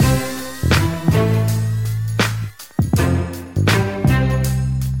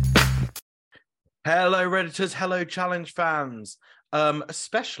Hello, Redditors. Hello, Challenge fans.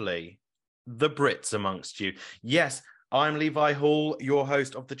 Especially the Brits amongst you. Yes, I'm Levi Hall, your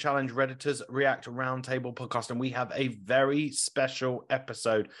host of the Challenge Redditors React Roundtable podcast, and we have a very special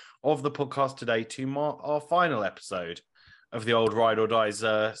episode of the podcast today to mark our final episode of the old Ride or Dies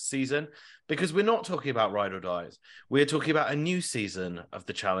season, because we're not talking about Ride or Dies. We're talking about a new season of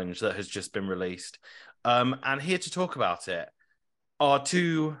the Challenge that has just been released. And here to talk about it are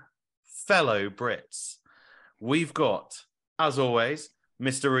two fellow Brits. We've got, as always,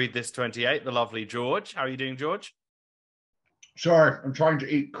 Mr. Read This 28, the lovely George. How are you doing, George? Sorry, I'm trying to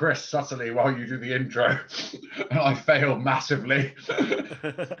eat Chris subtly while you do the intro, and I fail massively.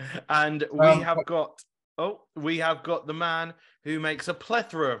 And we have got the man who makes a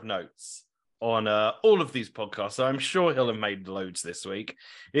plethora of notes on all of these podcasts. So I'm sure he'll have made loads this week.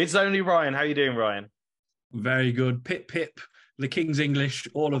 It's only Ryan. How are you doing, Ryan? Very good. Pip, pip. The King's English,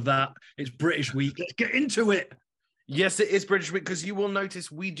 all of that. It's British week. Let's get into it. Yes, it is British week, because you will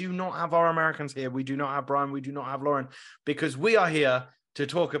notice we do not have our Americans here. We do not have Brian. We do not have Lauren, because we are here to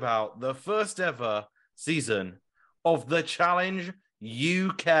talk about the first ever season of the Challenge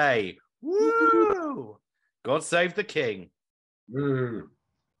UK. Woo! God save the King. Woo.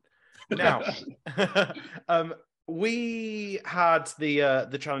 Now, we had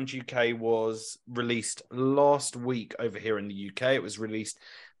the Challenge UK was released last week over here in the UK. It was released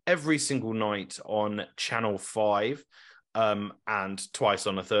every single night on Channel 5 and twice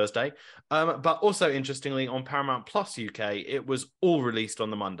on a Thursday. But also, interestingly, on Paramount Plus UK, it was all released on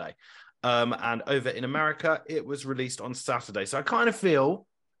the Monday. And over in America, it was released on Saturday. So I kind of feel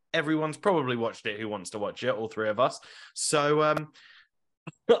everyone's probably watched it who wants to watch it, all three of us. So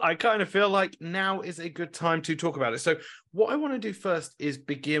I kind of feel like now is a good time to talk about it. So what I want to do first is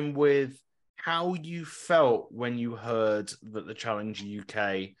begin with how you felt when you heard that the Challenge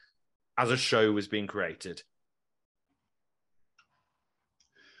UK as a show was being created.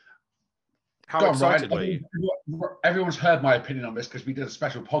 How excited were you? Everyone's heard my opinion on this because we did a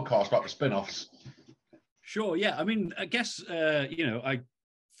special podcast about the spin-offs. Sure, yeah. I mean, I guess, for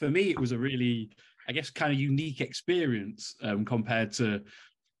me, it was a really, kind of unique experience compared to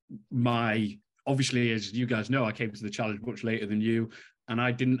obviously, as you guys know, I came to the Challenge much later than you. And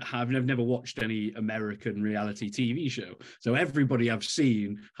I've never watched any American reality TV show. So everybody I've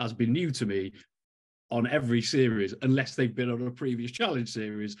seen has been new to me on every series, unless they've been on a previous Challenge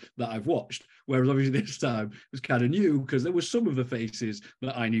series that I've watched. Whereas obviously this time it was kind of new because there were some of the faces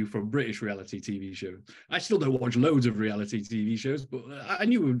that I knew from British reality TV shows. I still don't watch loads of reality TV shows, but I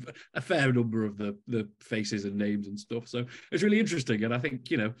knew a fair number of the faces and names and stuff. So it's really interesting. And I think,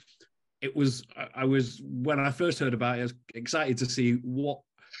 when I first heard about it, I was excited to see what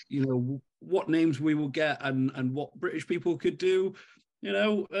names we will get and what British people could do,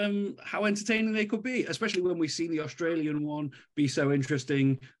 how entertaining they could be, especially when we've seen the Australian one be so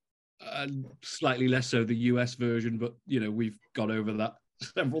interesting, slightly less so the US version, but, we've gone over that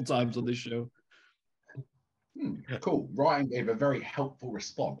several times on this show. Cool. Ryan gave a very helpful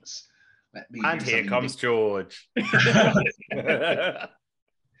response. And here comes George.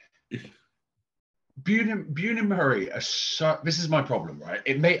 Bune and Murray are so. This is my problem, right?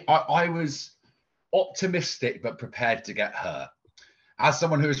 I was optimistic but prepared to get hurt. As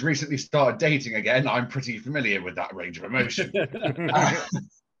someone who has recently started dating again, I'm pretty familiar with that range of emotion.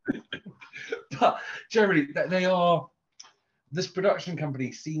 But generally, this production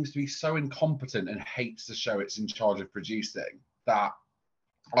company seems to be so incompetent and hates the show it's in charge of producing that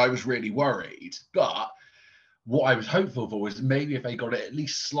I was really worried. But what I was hopeful for was maybe if they got it at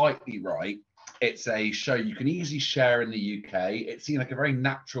least slightly right, it's a show you can easily share in the UK. It seemed like a very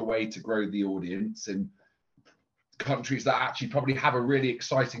natural way to grow the audience in countries that actually probably have a really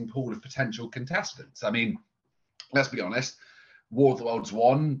exciting pool of potential contestants. I mean, let's be honest, War of the Worlds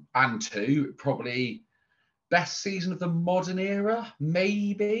 1 and 2, probably best season of the modern era,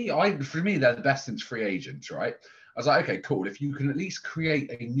 maybe. For me, they're the best since Free Agents, right? I was like, okay, cool. If you can at least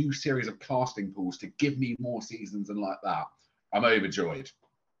create a new series of casting pools to give me more seasons and like that, I'm overjoyed.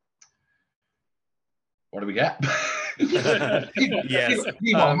 What do we get? Yes.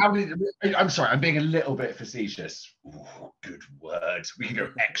 I'm sorry, I'm being a little bit facetious. Ooh, good word. We can go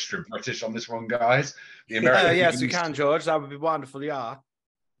extra British on this one, guys. Yes, we can, George. That would be wonderful, yeah.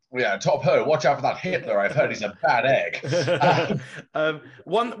 Yeah, Top Ho, watch out for that Hitler. I've heard he's a bad egg.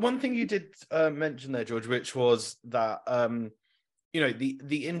 One thing you did mention there, George, which was that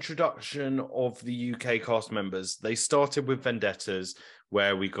the introduction of the UK cast members. They started with Vendettas,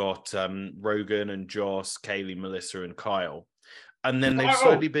 where we got Rogan and Joss, Kaylee, Melissa, and Kyle, and then they've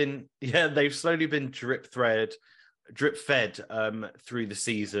slowly been drip drip fed through the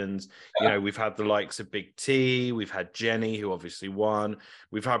seasons. You know, we've had the likes of Big T, we've had Jenny, who obviously won.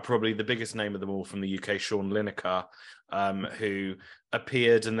 We've had probably the biggest name of them all from the UK, Sean Lineker, who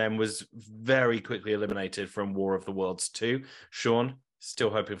appeared and then was very quickly eliminated from War of the Worlds 2. Sean, still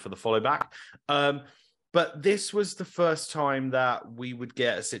hoping for the follow back. But this was the first time that we would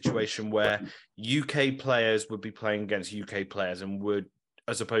get a situation where UK players would be playing against UK players and would,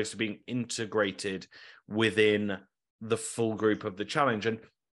 as opposed to being integrated within the full group of the challenge. And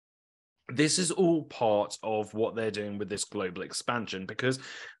this is all part of what they're doing with this global expansion, because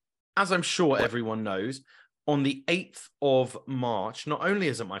as I'm sure everyone knows, on the 8th of March, not only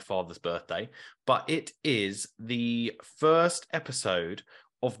is it my father's birthday, but it is the first episode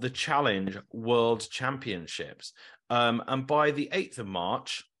of the Challenge World Championships. And by the 8th of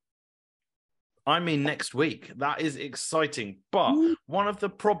March, I mean next week. That is exciting. But one of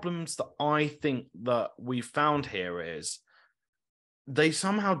the problems that I think that we found here is they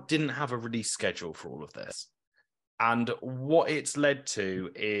somehow didn't have a release schedule for all of this. And what it's led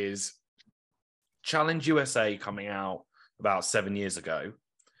to is Challenge USA coming out about 7 years ago.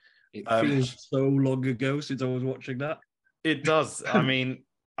 It feels so long ago since I was watching that. It does. I mean,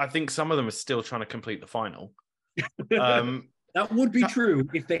 I think some of them are still trying to complete the final. That would be true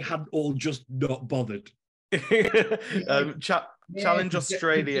if they had all just not bothered. Challenge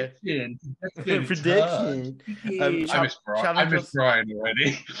Australia. Prediction. I miss Brian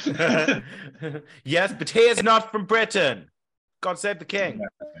already. Yes, but he is not from Britain. God save the king.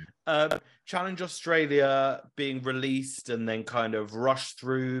 Challenge Australia being released and then kind of rushed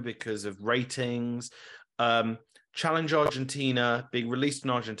through because of ratings. Challenge Argentina being released in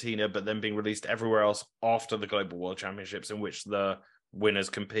Argentina, but then being released everywhere else after the Global World Championships, in which the winners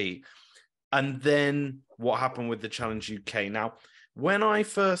compete. And then what happened with the Challenge UK? Now, when I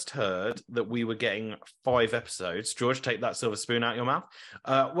first heard that we were getting 5 episodes, George, take that silver spoon out your mouth.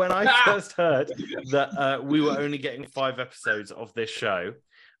 When I first heard that we were only getting 5 episodes of this show,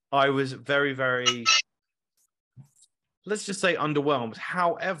 I was very, very, let's just say, underwhelmed.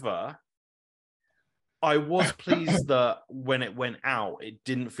 However, I was pleased that when it went out, it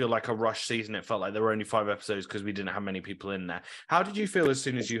didn't feel like a rush season. It felt like there were only 5 episodes because we didn't have many people in there. How did you feel as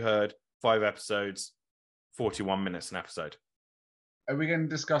soon as you heard 5 episodes, 41 minutes an episode? Are we going to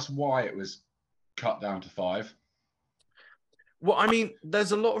discuss why it was cut down to 5? Well, I mean,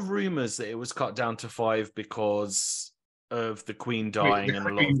 there's a lot of rumors that it was cut down to 5 because of the Queen dying. The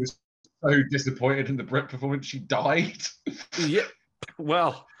Queen was so disappointed in the Brit performance, she died. Yeah,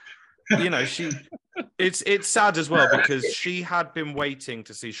 well, you know, it's sad as well because she had been waiting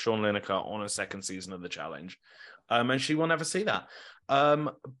to see Sean Lineker on a second season of the challenge, and she will never see that.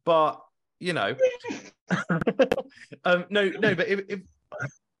 But you know, no, but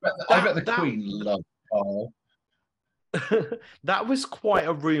I bet the Queen loved Carl. That was quite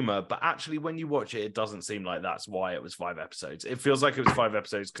a rumor, but actually, when you watch it, it doesn't seem like that's why it was 5 episodes. It feels like it was 5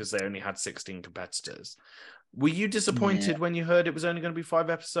 episodes because they only had 16 competitors. Were you disappointed when you heard it was only going to be 5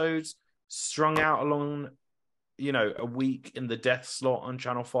 episodes strung out along, you know, a week in the death slot on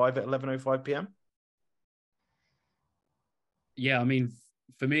Channel 5 at 11:05 p.m? Yeah, I mean,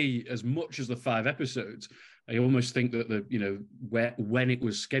 for me, as much as the 5 episodes, I almost think that the, you know, when it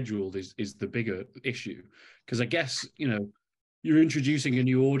was scheduled is the bigger issue. Because I guess, you know, you're introducing a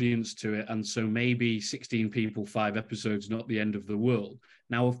new audience to it, and so maybe 16 people, 5 episodes, not the end of the world.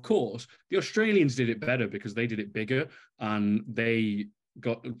 Now, of course, the Australians did it better because they did it bigger, and they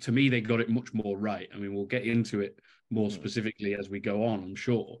got it much more right. I mean, we'll get into it more specifically as we go on, I'm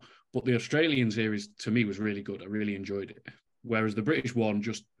sure. But the Australian series, to me, was really good. I really enjoyed it. Whereas the British one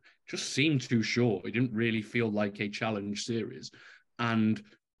just seemed too short. It didn't really feel like a challenge series. And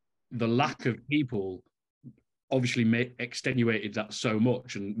the lack of people obviously extenuated that so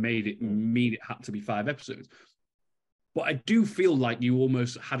much and made it mean it had to be 5 episodes. But I do feel like you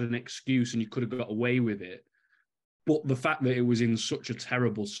almost had an excuse and you could have got away with it. But the fact that it was in such a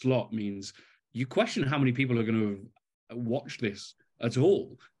terrible slot means you question how many people are going to have watched this at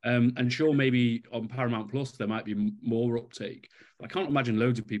all. And sure, maybe on Paramount Plus, there might be more uptake. But I can't imagine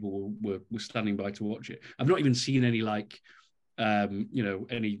loads of people were standing by to watch it. I've not even seen any, like, you know,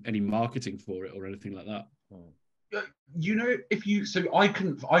 any marketing for it or anything like that. You know,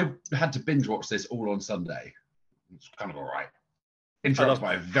 I had to binge watch this all on Sunday. It's kind of all right. Interrupted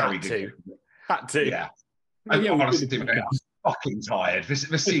by a very good. Had to. Yeah. Honestly, I'm fucking tired. This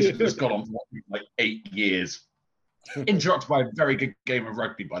season has gone on for like 8 years. Interrupted by a very good game of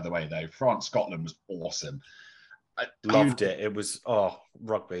rugby, by the way, though. France-Scotland was awesome. Loved it. It was,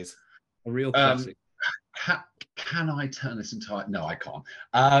 rugby's a real classic. Can I turn this entire... No, I can't.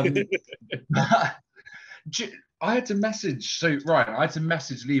 I had to message. So Ryan, I had to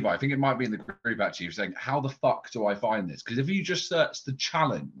message Levi. I think it might be in the group actually, saying, "How the fuck do I find this?" Because if you just search the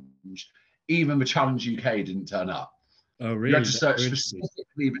challenge, even the Challenge UK didn't turn up. Oh, really? You had to search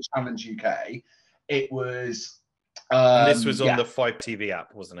specifically the Challenge UK. It was. And this was on the 5TV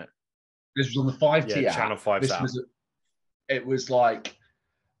app, wasn't it? This was on the 5T app. Channel 5's app. It was like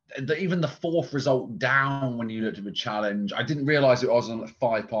even the fourth result down when you looked at the challenge. I didn't realize it was on at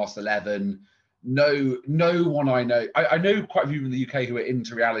 11:05. No one I know. I know quite a few in the UK who are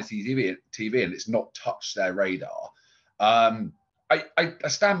into reality TV, and it's not touched their radar. I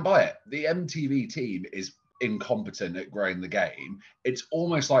stand by it. The MTV team is incompetent at growing the game. It's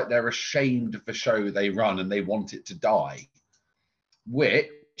almost like they're ashamed of the show they run and they want it to die,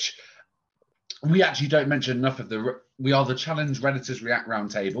 which we actually don't mention enough of. We are the Challenge Redditors React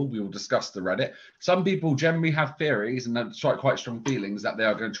Roundtable. We will discuss the Reddit. Some people generally have theories and have quite strong feelings that they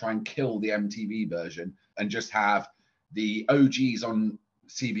are going to try and kill the MTV version and just have the OGs on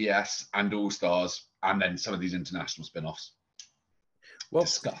CBS and All Stars and then some of these international spin-offs. Well,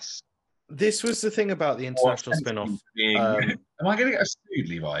 discuss. This was the thing about the international spin-off. Am I going to get sued,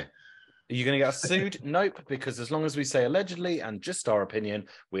 Levi? Are you going to get us sued? Nope, because as long as we say allegedly and just our opinion,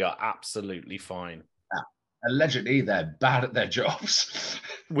 we are absolutely fine. Yeah. Allegedly, they're bad at their jobs.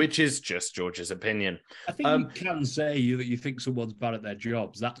 Which is just George's opinion. I think you can say that you think someone's bad at their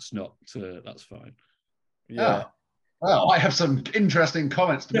jobs. That's that's fine. Yeah. Well, I have some interesting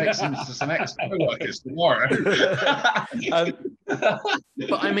comments to make to some ex-co-workers tomorrow.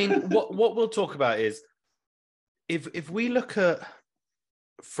 But I mean, what we'll talk about is if we look at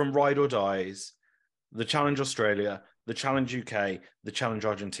from Ride or Dies, the Challenge Australia, the Challenge UK, the Challenge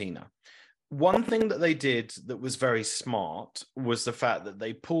Argentina. One thing that they did that was very smart was the fact that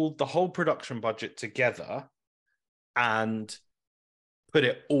they pulled the whole production budget together and put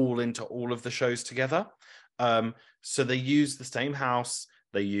it all into all of the shows together. So they used the same house,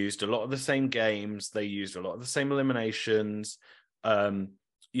 they used a lot of the same games, they used a lot of the same eliminations. The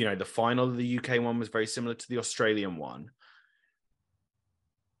final of the UK one was very similar to the Australian one.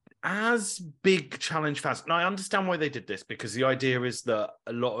 As big Challenge fans, and I understand why they did this, because the idea is that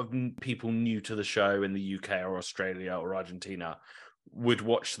a lot of people new to the show in the UK or Australia or Argentina would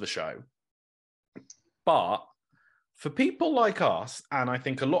watch the show. But for people like us, and I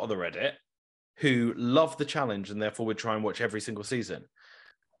think a lot of the Reddit, who love the challenge and therefore would try and watch every single season,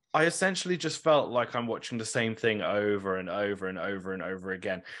 I essentially just felt like I'm watching the same thing over and over and over and over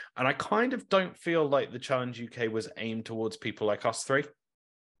again. And I kind of don't feel like the Challenge UK was aimed towards people like us three.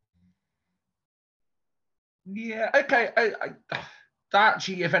 Yeah, okay. That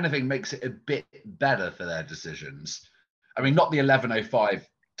actually, if anything, makes it a bit better for their decisions. I mean, not the 11:05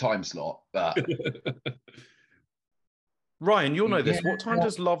 time slot, but... Ryan, you'll know this. What time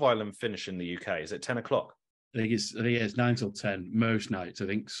does Love Island finish in the UK? Is it 10 o'clock? I think it's 9 till 10 most nights. I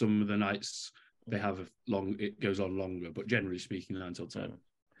think some of the nights they have it goes on longer, but generally speaking, 9 till 10.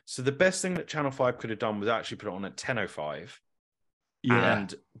 So the best thing that Channel 5 could have done was actually put it on at 10:05. Yeah.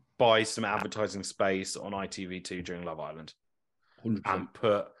 And buy some advertising space on ITV2 during Love Island. 100%. And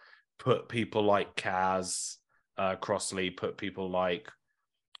put people like Kaz, Crossley, put people like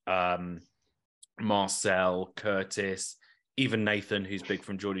Marcel, Curtis, even Nathan, who's big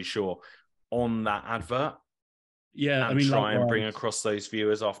from Geordie Shore, on that advert. Yeah, and try and bring across those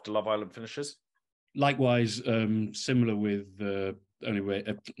viewers after Love Island finishes. Likewise, similar with not Only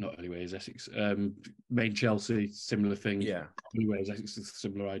Way is Essex, Main Chelsea, similar thing. Yeah, Only Way is Essex is a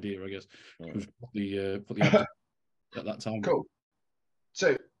similar idea, I guess. Yeah. Put the advert at that time. Cool.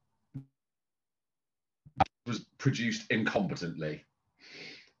 So it was produced incompetently.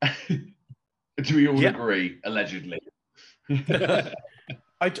 Do we all agree? Allegedly. I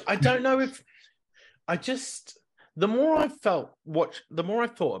don't know if the more I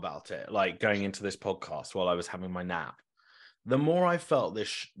thought about it, like going into this podcast while I was having my nap, the more I felt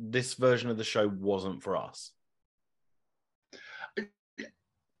this version of the show wasn't for us.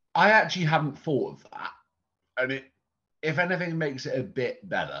 I actually haven't thought of that, and it, if anything, makes it a bit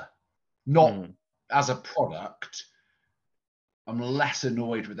better. Not as a product. I'm less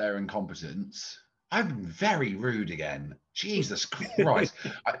annoyed with their incompetence. I'm very rude again. Jesus Christ!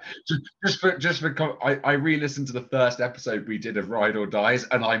 I re-listened to the first episode we did of Ride or Dies,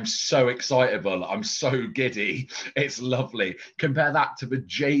 and I'm so excitable. I'm so giddy. It's lovely. Compare that to the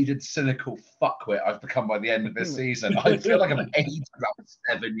jaded, cynical fuckwit I've become by the end of this season. I feel like I've aged about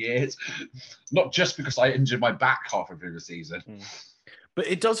 7 years, not just because I injured my back halfway through the season. But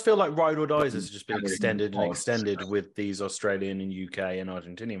it does feel like Ride or Dies has just been extended with these Australian and UK and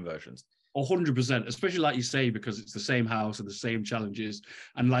Argentinian versions. 100%, especially like you say, because it's the same house and the same challenges.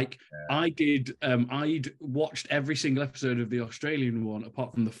 And like I'd watched every single episode of the Australian one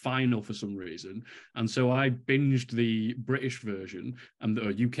apart from the final for some reason. And so I binged the British version and the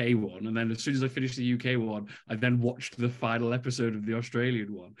UK one. And then as soon as I finished the UK one, I then watched the final episode of the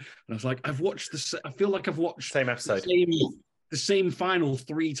Australian one. And I was like, I feel like I've watched same episode. The same final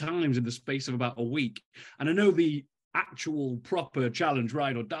 3 times in the space of about a week. And I know the actual proper challenge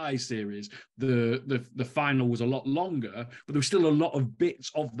ride or die series, the final was a lot longer, but there was still a lot of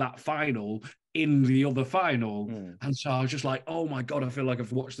bits of that final in the other final. And so I was just like, oh my God, I feel like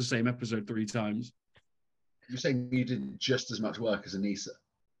I've watched the same episode 3 times. You're saying you did just as much work as Anissa?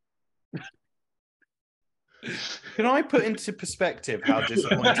 Can I put into perspective how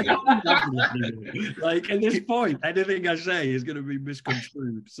disappointing? Like at this point, anything I say is going to be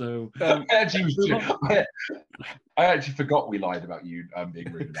misconstrued. So I actually forgot we lied about you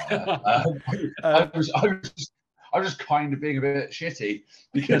being rude about her. I was just kind of being a bit shitty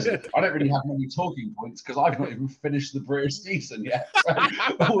because I don't really have many talking points because I've not even finished the British season yet. So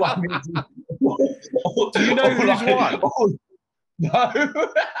all I need to, do you know who's won? No.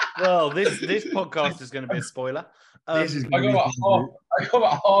 Well, this podcast is going to be a spoiler. I got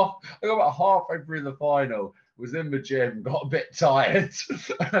about halfway through the final, was in the gym, got a bit tired,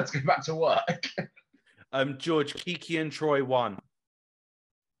 and had to go back to work. George, Kiki and Troy won.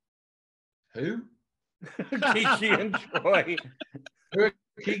 Who? Kiki and Troy. Who are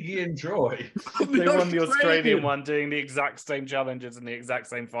Kiki and Troy? They won the Australian one, doing the exact same challenges and the exact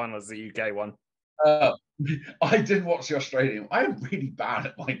same final as the UK one. I didn't watch the Australian. I am really bad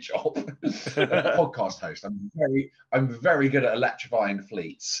at my job. Podcast host. I'm very good at electrifying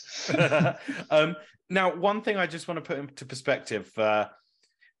fleets. Now, one thing I just want to put into perspective. I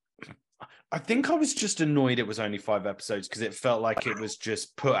think I was just annoyed it was only 5 episodes because it felt like it was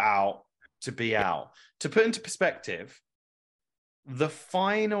just put out to be out. To put into perspective, the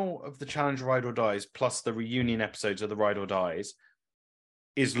final of the Challenge Ride or Dies plus the reunion episodes of the Ride or Dies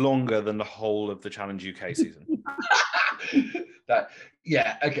is longer than the whole of the Challenge UK season.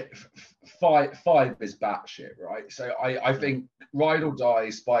 Okay. Five is batshit, right? So I think Ride or Die,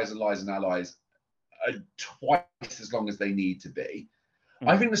 Spies and Lies and Allies are twice as long as they need to be.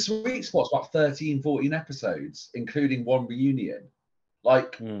 I think the sweet spot's about 13, 14 episodes, including one reunion.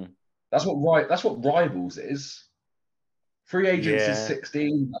 Like that's what Rivals is. Free Agents is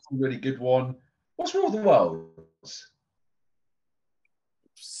 16. That's a really good one. What's War of the Worlds?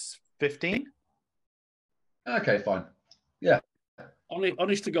 15. Okay, fine. Yeah.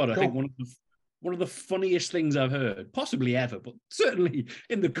 Honest to God, cool. I think one of the funniest things I've heard, possibly ever, but certainly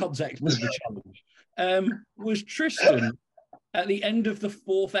in the context of the challenge, was Tristan at the end of the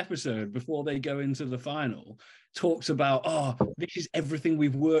 4th episode, before they go into the final, talks about, this is everything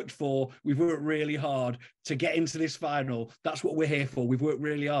we've worked for. We've worked really hard to get into this final. That's what we're here for. We've worked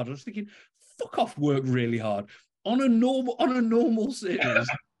really hard. I was thinking, fuck off, work really hard. On a normal series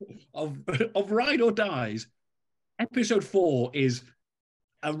of Ride or Dies, episode 4 is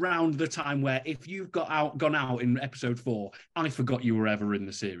around the time where if you've gone out in episode 4, I forgot you were ever in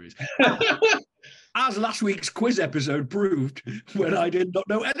the series. As last week's quiz episode proved, when I did not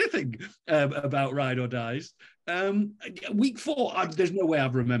know anything about Ride or Dies. Week 4, there's no way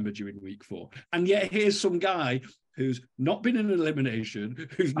I've remembered you in week 4. And yet here's some guy who's not been in an elimination,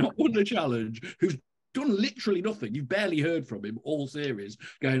 who's not won the challenge, who's done literally nothing. You've barely heard from him all series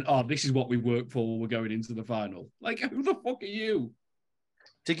going, this is what we worked for. We're going into the final. Like, who the fuck are you?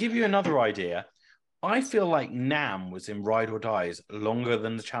 To give you another idea, I feel like Nam was in Ride or Dies longer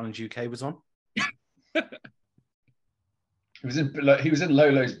than the Challenge UK was on. He was in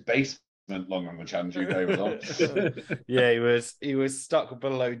Lolo's basement longer than the Challenge UK was on. Yeah, he was stuck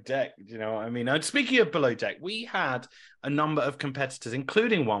below deck. Do you know what I mean? And speaking of below deck, we had a number of competitors,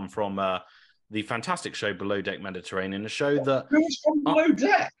 including one from the fantastic show Below Deck Mediterranean, a show that... Who was from Below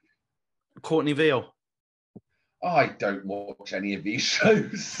Deck? Courtney Veal. I don't watch any of these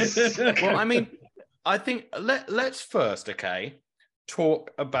shows. Well, I mean, I think let's first,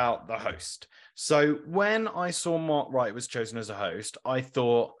 talk about the host. So when I saw Mark Wright was chosen as a host, I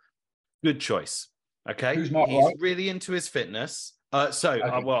thought, good choice. Okay. Who's Mark He's Wright? really into his fitness.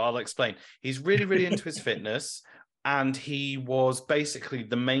 I'll explain. He's really, really into his fitness. And he was basically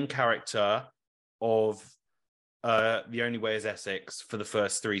the main character of The Only Way is Essex for the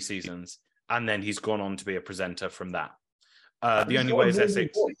first 3 seasons. And then he's gone on to be a presenter from that. The Only Way is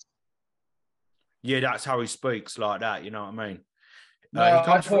Essex. Yeah, that's how he speaks, like that. You know what I mean? No,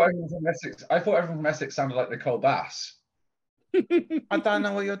 I thought everyone from Essex sounded like Nicole Bass. I don't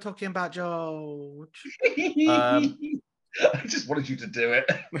know what you're talking about, George. I just wanted you to do it.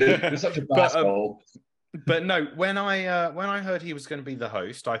 You're such a asshole. But no, when I heard he was going to be the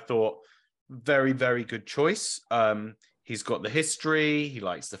host, I thought very, very good choice. He's got the history. He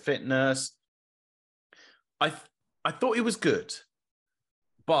likes the fitness. I thought he was good,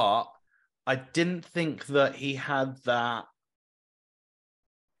 but I didn't think that he had that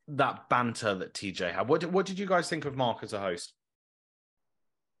banter that TJ had. What did you guys think of Mark as a host?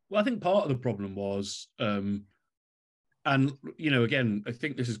 Well, I think part of the problem was, and again, I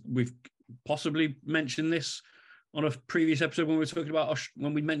think we've possibly mentioned this on a previous episode when we were talking about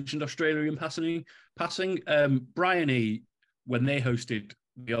when we mentioned Australian passing. Bryony, when they hosted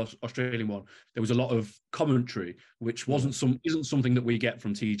the Australian one, there was a lot of commentary, which isn't something that we get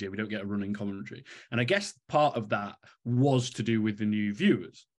from TJ. We don't get a running commentary, and I guess part of that was to do with the new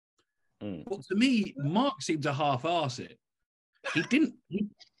viewers. But to me, Mark seemed to half-arse it. He didn't.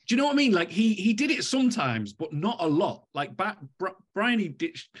 Do you know what I mean? Like he did it sometimes, but not a lot. Like Bryony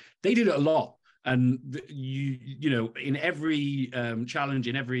did. They did it a lot. And in every challenge,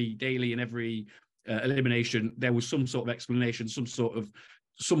 in every daily, in every elimination, there was some sort of explanation, some sort of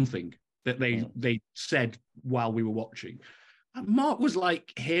something that they said while we were watching. And Mark was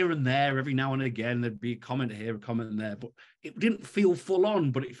like here and there, every now and again, there'd be a comment here, a comment there, but it didn't feel full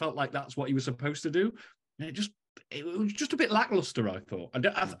on, but it felt like that's what he was supposed to do. And it was just a bit lackluster, I thought.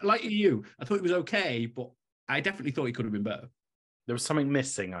 Like you, I thought it was okay, but I definitely thought he could have been better. There was something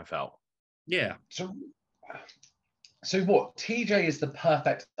missing, I felt. Yeah. So what? TJ is the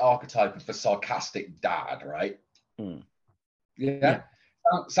perfect archetype of the sarcastic dad, right? Yeah.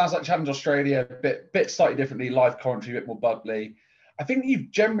 Sounds like Challenge Australia, bit slightly differently, live commentary, a bit more bubbly. I think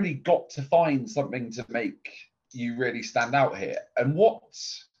you've generally got to find something to make you really stand out here. And what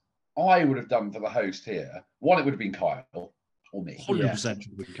I would have done for the host here, one, it would have been Kyle or me.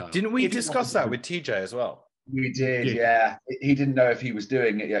 100% Kyle. Didn't we discuss that with TJ as well? We did, yeah. He didn't know if he was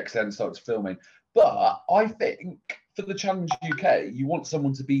doing it yet because then started filming. But I think for the Challenge UK, you want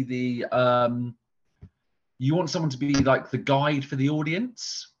someone to be like the guide for the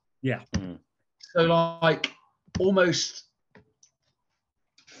audience. Yeah. So like almost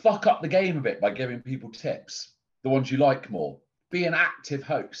fuck up the game a bit by giving people tips, the ones you like more. Be an active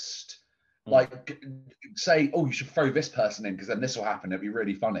host. Like say, oh, you should throw this person in because then this will happen. It'll be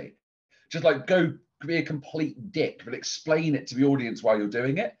really funny. Just like go be a complete dick, but explain it to the audience while you're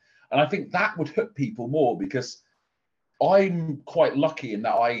doing it. And I think that would hook people more because I'm quite lucky in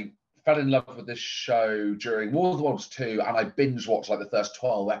that I fell in love with this show during War of the Worlds 2 and I binge watched like the first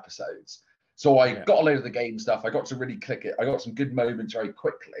 12 episodes. So I got a load of the game stuff. I got to really click it. I got some good moments very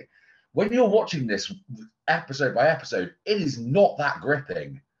quickly. When you're watching this episode by episode, it is not that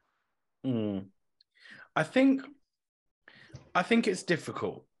gripping. I think it's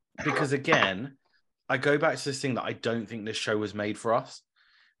difficult because again, I go back to this thing that I don't think this show was made for us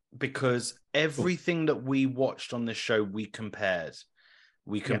because everything that we watched on this show, we compared.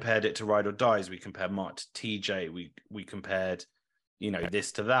 We compared it to Ride or Dies. We compared Mark to TJ. We compared,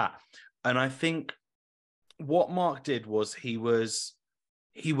 this to that. And I think what Mark did was he was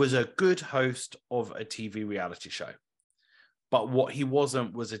a good host of a TV reality show. But what he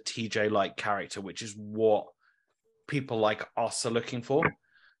wasn't was a TJ-like character, which is what people like us are looking for.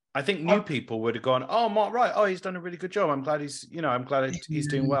 I think new people would have gone, oh, Mark, right. Oh, he's done a really good job. I'm glad he's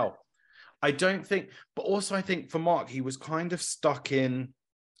doing well. I don't think, but also I think for Mark, he was kind of stuck in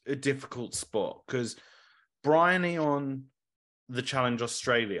a difficult spot because Bryony on the Challenge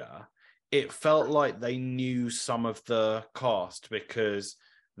Australia, it felt like they knew some of the cast because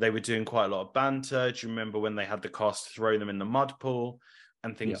they were doing quite a lot of banter. Do you remember when they had the cast throw them in the mud pool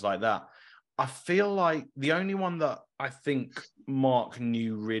and things like that? I feel like the only one that I think Mark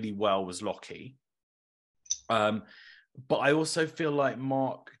knew really well was Lockie. But I also feel like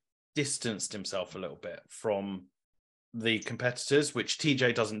Mark distanced himself a little bit from the competitors, which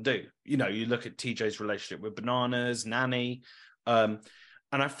TJ doesn't do. You look at TJ's relationship with Bananas, Nanny, and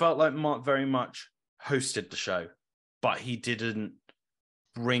I felt like Mark very much hosted the show, but he didn't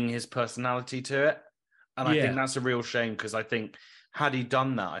bring his personality to it. And I think that's a real shame because I think had he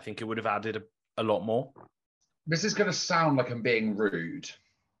done that, I think it would have added a lot more. This is going to sound like I'm being rude.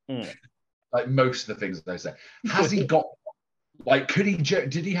 Like most of the things that I say. Has he got,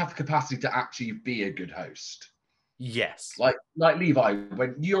 did he have the capacity to actually be a good host? Yes. Like Levi,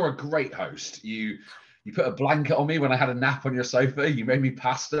 when you're a great host, you put a blanket on me when I had a nap on your sofa. You made me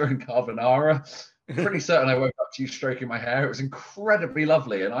pasta and carbonara. Pretty certain I woke up to you stroking my hair. It was incredibly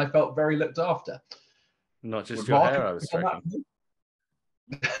lovely, and I felt very looked after. Not just your hair, I was stroking.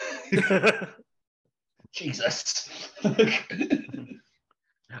 Jesus.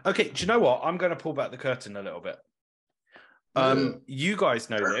 Okay, do you know what? I'm going to pull back the curtain a little bit. You guys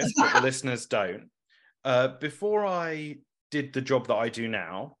know this, but the listeners don't. Before I did the job that I do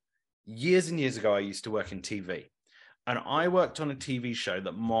now, years and years ago, I used to work in TV. And I worked on a TV show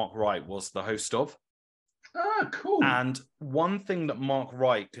that Mark Wright was the host of. Ah, cool. And one thing that Mark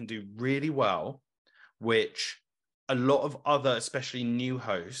Wright can do really well, which a lot of other, especially new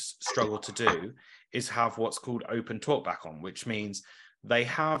hosts, struggle to do, is have what's called open talkback on, which means they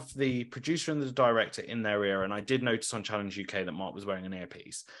have the producer and the director in their ear. And I did notice on Challenge UK that Mark was wearing an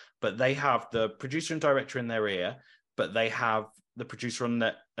earpiece, but they have the producer and director in their ear, but they have the producer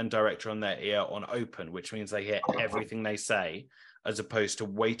and director on their ear on open, which means they hear everything they say, as opposed to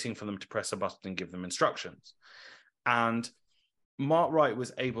waiting for them to press a button and give them instructions. And Mark Wright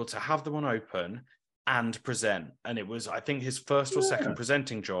was able to have them on open and present. And it was, I think, his first or second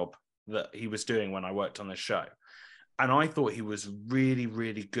presenting job that he was doing when I worked on this show. And I thought he was really,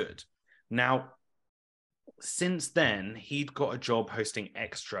 really good. Now, since then, he'd got a job hosting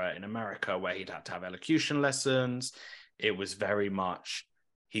Extra in America, where he'd had to have elocution lessons. It was very much,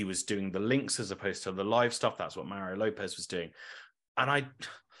 he was doing the links as opposed to the live stuff. That's what Mario Lopez was doing. And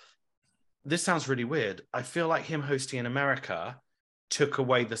this sounds really weird. I feel like him hosting in America took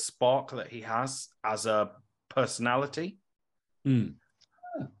away the spark that he has as a personality.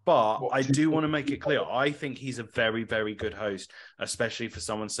 But I do want to make it clear, I think he's a very, very good host, especially for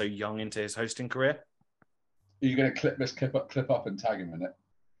someone so young into his hosting career. Are you going to clip this clip up and tag him in it?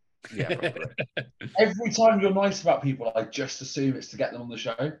 Yeah, probably. Every time you're nice about people, I just assume it's to get them on the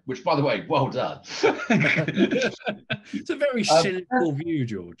show, which, by the way, well done. It's a very cynical view,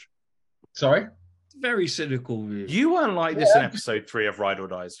 George. Sorry? Very cynical view. You weren't like this in episode 3 of Ride or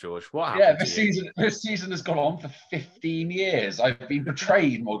Dies, George. What happened? Yeah, this season has gone on for 15 years. I've been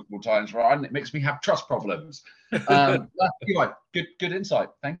betrayed multiple times, right? And it makes me have trust problems. Good insight.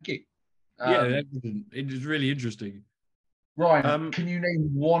 Thank you. It is really interesting. Ryan, can you name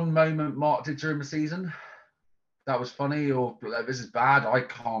one moment Mark did during the season that was funny, or this is bad? I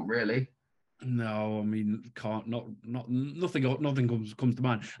can't really. No, I mean, nothing comes to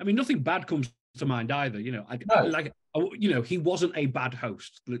mind. I mean, nothing bad comes to mind either. You know, he wasn't a bad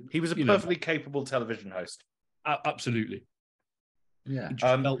host. He was a perfectly capable television host. Absolutely. Yeah. It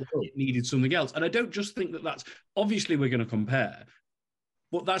just felt like it needed something else. And I don't just think that's obviously we're going to compare,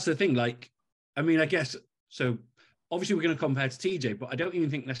 but that's the thing. Like, I mean, I guess so. Obviously, we're going to compare to TJ, but I don't even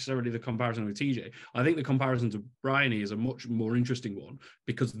think necessarily the comparison with TJ. I think the comparison to Bryony is a much more interesting one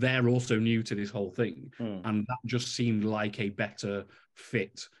because they're also new to this whole thing. And that just seemed like a better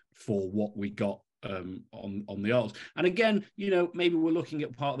fit for what we got on the odds. And again, you know, maybe we're looking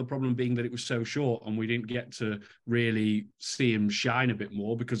at part of the problem being that it was so short and we didn't get to really see him shine a bit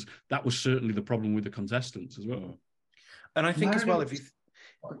more, because that was certainly the problem with the contestants as well. And I think as well,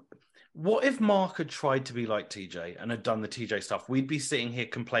 what if Mark had tried to be like TJ and had done the TJ stuff? We'd be sitting here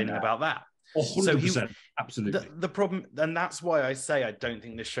complaining about that. 100%, absolutely. The problem, and that's why I say I don't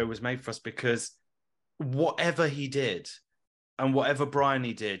think this show was made for us, because whatever he did and whatever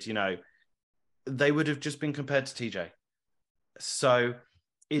Bryony did, you know, they would have just been compared to TJ. So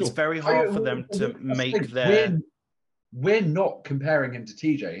it's very hard for them to make their... We're not comparing him to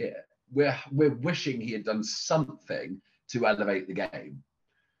TJ here. We're wishing he had done something to elevate the game.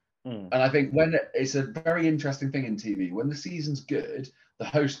 And I think it's a very interesting thing in TV, when the season's good, the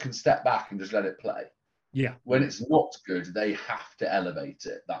host can step back and just let it play. Yeah. When it's not good, they have to elevate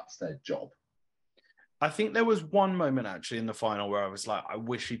it. That's their job. I think there was one moment actually in the final where I was like, I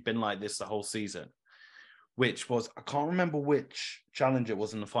wish he'd been like this the whole season, which was, I can't remember which challenge it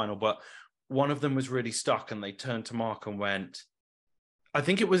was in the final, but one of them was really stuck and they turned to Mark and went, I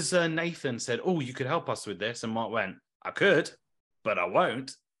think it was Nathan said, oh, you could help us with this. And Mark went, I could, but I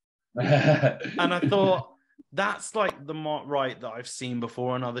won't. And I thought, that's like the Mark Wright that I've seen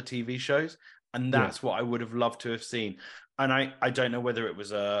before on other TV shows. And that's what I would have loved to have seen. And I don't know whether it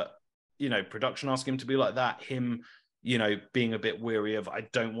was production asking him to be like that, him, you know, being a bit weary of, I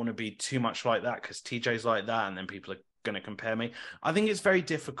don't want to be too much like that because TJ's like that. And then people are going to compare me. I think it's very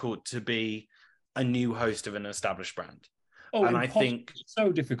difficult to be a new host of an established brand. And I think it's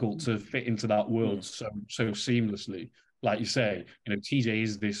so difficult to fit into that world so seamlessly. Like you say, you know, TJ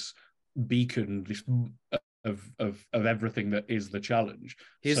is this beacon, this of everything that is the challenge.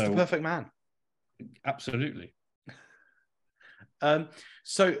 He's the perfect man. Absolutely.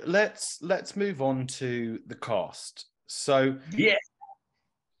 So let's move on to the cast. So yeah,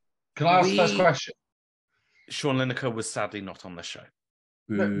 can I ask the first question? Sean Lineker was sadly not on the show.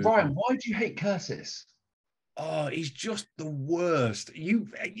 But Ryan, why do you hate Curtis? Oh, he's just the worst.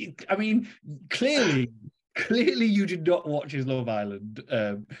 I mean, clearly Clearly, you did not watch his Love Island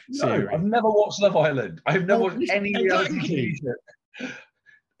No, series. I've never watched Love Island. I've never watched any reality exactly. TV show.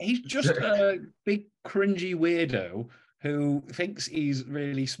 He's just a big cringy weirdo who thinks he's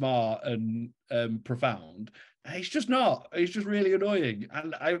really smart and profound. He's just not. He's just really annoying.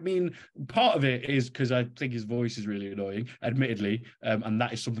 And I mean, part of it is because I think his voice is really annoying, admittedly, and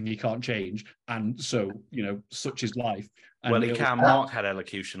that is something he can't change. And so, such is life. And well, he can. Mark had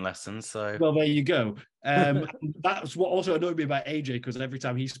elocution lessons, so. Well, there you go. That's what also annoyed me about AJ, because every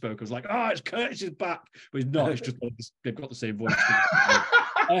time he spoke, I was like, "Oh, it's Curtis is back," but it's not. It's just they've got the same voice.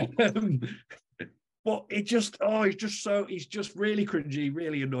 But he's just really cringy,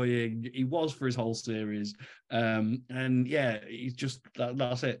 really annoying. He was for his whole series, and yeah, he's just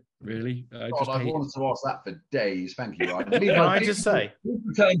that's it, really. I've wanted to ask that for days. Thank you, Ryan. Can I just say,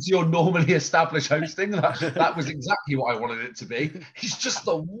 return to your normally established hosting. That was exactly what I wanted it to be. He's just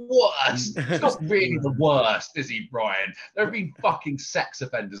the worst. He's not really the worst, is he, Brian? There have been fucking sex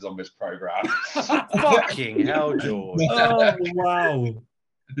offenders on this program. Fucking hell, George. Oh wow.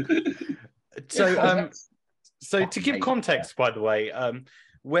 So to give context, by the way,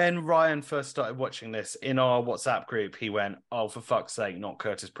 when Ryan first started watching this in our WhatsApp group, he went, "Oh, for fuck's sake, not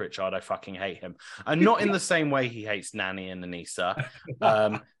Curtis Pritchard! I fucking hate him." And not in the same way he hates Nanny and Anissa,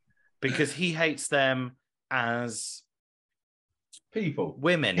 because he hates them as people,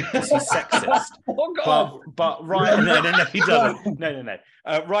 women, because he's sexist. But Ryan, no, he doesn't. No.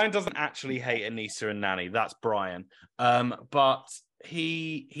 Ryan doesn't actually hate Anissa and Nanny. That's Brian. But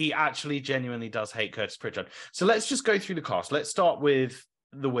he actually genuinely does hate Curtis Pritchard. So let's just go through the cast. Let's start with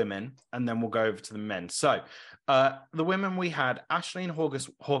the women, and then we'll go over to the men. So the women, we had Aisling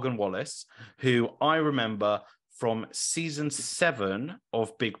Horgan-Wallace, who I remember from season 7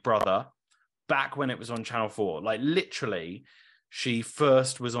 of Big Brother, back when it was on Channel 4. Like, literally, she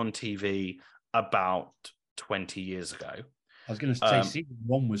first was on TV about 20 years ago. I was going to say season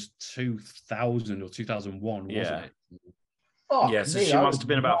 1 was 2000 or 2001, wasn't it? Yeah, so she must have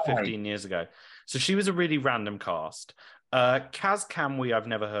been about 15 years ago. So she was a really random cast. Kaz Kamwi, I've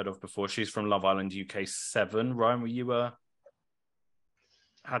never heard of before. She's from Love Island UK 7. Ryan, were you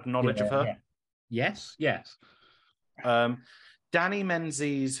had knowledge of her? Yeah. Yes. Danny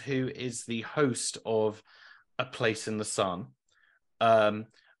Menzies, who is the host of A Place in the Sun. I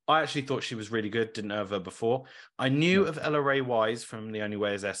actually thought she was really good. Didn't know of her before. I knew of Ella Ray Wise from The Only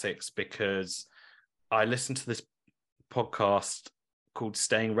Way is Essex because I listened to this podcast called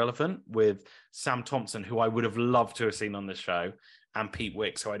Staying Relevant with Sam Thompson, who I would have loved to have seen on this show, and Pete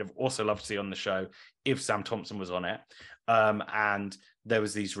Wicks, who I'd have also loved to see on the show if Sam Thompson was on it. And there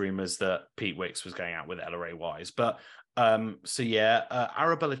was these rumors that Pete Wicks was going out with Ella Ray Wise. But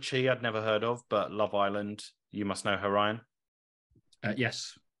Arabella Chi I'd never heard of, but Love Island, you must know her, Ryan.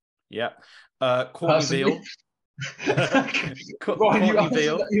 Yes. Yeah. Courtney Veal.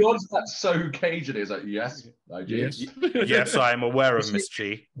 You answered that so cagey. It's like, yes, I do. Yes, I am aware of Miss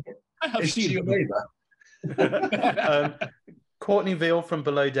G. Is she your neighbour? Courtney Veal from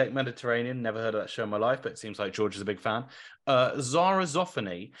Below Deck Mediterranean. Never heard of that show in my life, but it seems like George is a big fan. Zara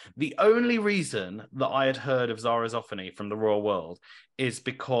Zoffany. The only reason that I had heard of Zara Zoffany from the Royal World is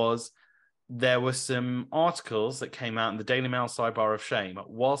because there were some articles that came out in the Daily Mail Sidebar of Shame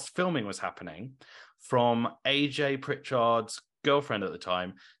whilst filming was happening from AJ Pritchard's girlfriend at the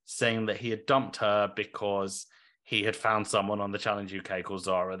time, saying that he had dumped her because he had found someone on the Challenge UK called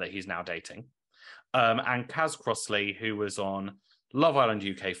Zara that he's now dating. And Kaz Crossley, who was on Love Island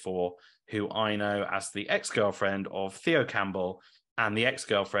UK 4, who I know as the ex-girlfriend of Theo Campbell and the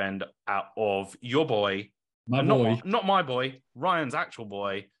ex-girlfriend of your boy, not my boy, Ryan's actual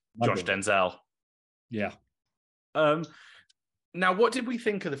boy, Josh Denzel. Yeah. Now, what did we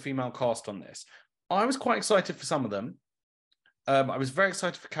think of the female cast on this? I was quite excited for some of them. I was very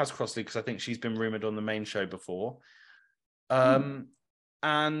excited for Kaz Crossley because I think she's been rumoured on the main show before. And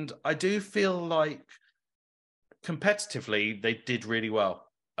I do feel like competitively, they did really well,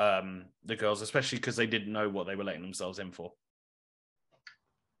 the girls, especially because they didn't know what they were letting themselves in for.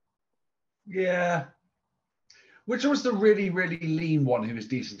 Yeah. Which was the really, really lean one who was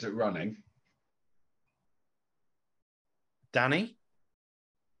decent at running? Danny?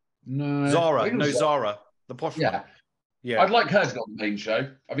 No. Zara. Zara. The posh one. Yeah. I'd like her to go on the main show.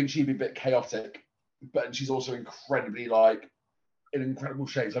 I think she'd be a bit chaotic, but she's also incredibly, in incredible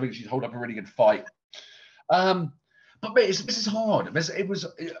shape. So I think she'd hold up a really good fight. But this is hard.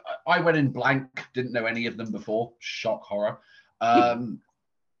 I went in blank, didn't know any of them before. Shock, horror.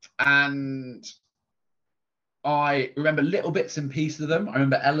 And I remember little bits and pieces of them. I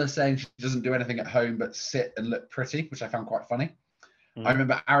remember Ella saying she doesn't do anything at home but sit and look pretty, which I found quite funny. I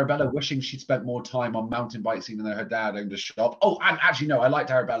remember Arabella wishing she'd spent more time on mountain bikes, even though her dad owned a shop. Oh, and actually, no, I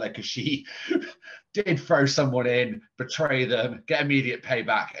liked Arabella because she did throw someone in, betray them, get immediate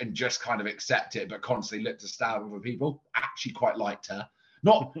payback, and just kind of accept it, but constantly look to stab other people. Actually, quite liked her.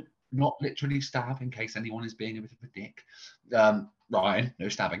 Not literally stab, in case anyone is being a bit of a dick. Ryan, no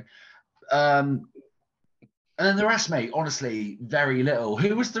stabbing. And then the rest, mate, honestly, very little.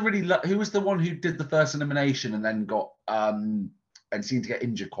 Who was the one who did the first elimination and then got and seemed to get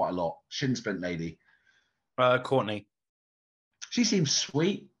injured quite a lot? Shin splint lady. Courtney. She seems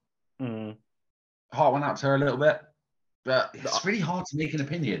sweet. Mm. Heart went out to her a little bit, but it's really hard to make an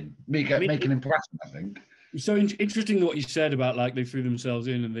opinion, make an impression, I think. So interesting what you said about like they threw themselves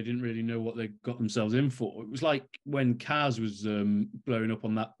in and they didn't really know what they got themselves in for. It was like when Kaz was blowing up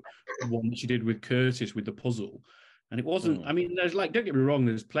on that one that she did with Curtis with the puzzle, and it wasn't. I mean, there's like, don't get me wrong,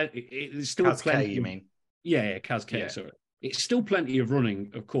 there's plenty. There's still Kaz plenty. K, you mean? Yeah, Kaz K. Yeah. Sorry, it's still plenty of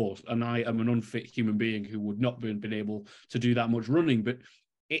running, of course, and I am an unfit human being who would not have been able to do that much running, but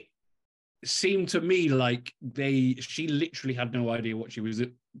it seemed to me like she literally had no idea what she was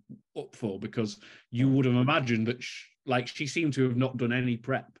up for, because you would have imagined that she seemed to have not done any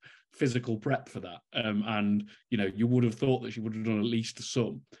physical prep for that, and you would have thought that she would have done at least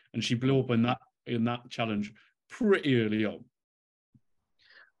some, and she blew up in that challenge pretty early on.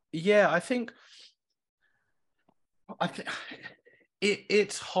 Yeah, I think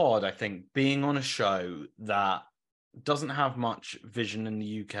it's hard, I think, being on a show that doesn't have much vision in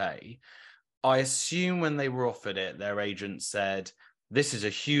the UK. I assume when they were offered it, their agent said, this is a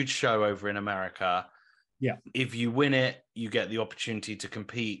huge show over in America. Yeah. If you win it, you get the opportunity to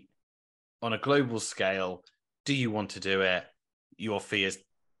compete on a global scale. Do you want to do it? Your fee is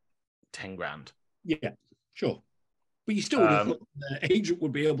 10 grand. Yeah, sure. But you still would have thought the agent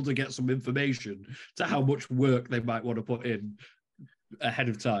would be able to get some information to how much work they might want to put in ahead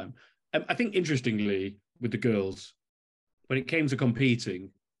of time. I think, interestingly, with the girls, when it came to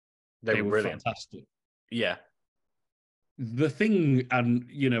competing, they were brilliant. Fantastic. Yeah. The thing, and,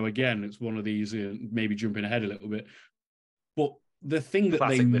 again, it's one of these, maybe jumping ahead a little bit, but the thing that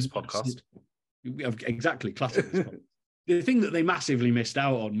classic this podcast. Exactly, classic this podcast. The thing that they massively missed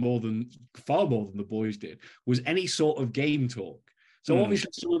out on far more than the boys did was any sort of game talk. So obviously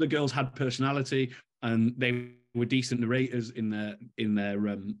some of the girls had personality and they were decent narrators in their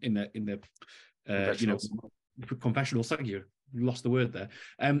confessionals. Thank you. Lost the word there.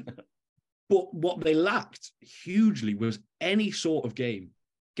 But what they lacked hugely was any sort of game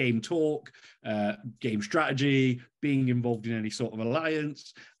talk, game strategy, being involved in any sort of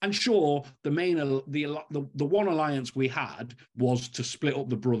alliance. And sure, the one alliance we had was to split up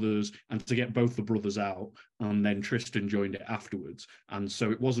the brothers and to get both the brothers out, and then Tristan joined it afterwards. And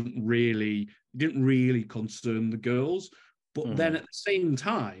so it didn't really concern the girls. But then at the same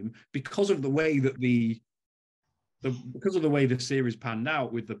time, because of the way that because of the way the series panned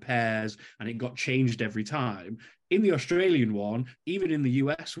out with the pairs and it got changed every time, in the Australian one, even in the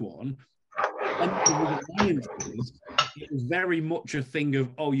US one, it was very much a thing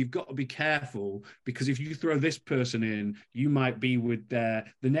of, you've got to be careful, because if you throw this person in, you might be with the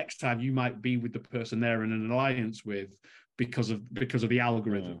next time you might be with the person they're in an alliance with because of the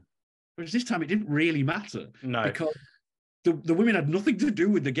algorithm. Whereas this time it didn't really matter. No. Because the women had nothing to do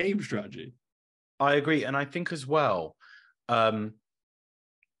with the game strategy. I agree. And I think as well, the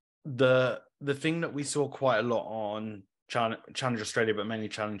thing that we saw quite a lot on Challenge Australia, but mainly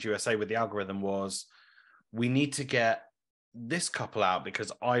Challenge USA with the algorithm, was we need to get this couple out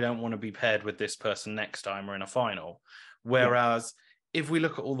because I don't want to be paired with this person next time or in a final. Whereas if we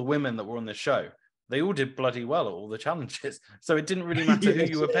look at all the women that were on the show, they all did bloody well at all the challenges. So it didn't really matter who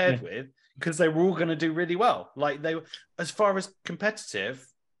you were paired with, because they were all going to do really well. Like, they were, as far as competitive,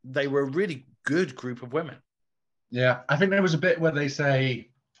 they were a really good group of women. Yeah, I think there was a bit where they say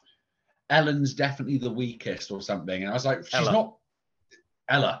Ellen's definitely the weakest or something. And I was like, she's not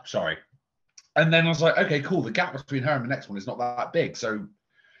Ella, sorry. And then I was like, okay, cool. The gap between her and the next one is not that big. So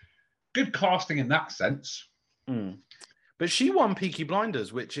good casting in that sense. But she won Peaky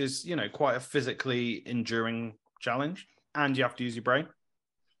Blinders, which is, quite a physically enduring challenge. And you have to use your brain.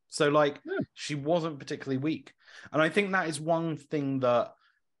 So, she wasn't particularly weak. And I think that is one thing that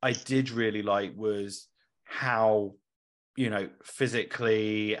I did really like, was how,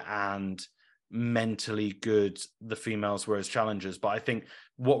 physically and mentally good the females were as challengers. But I think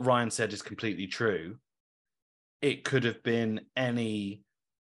what Ryan said is completely true. It could have been any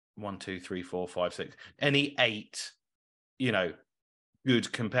 1, 2, 3, 4, 5, 6, any 8,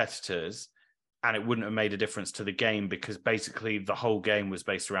 good competitors, and it wouldn't have made a difference to the game, because basically the whole game was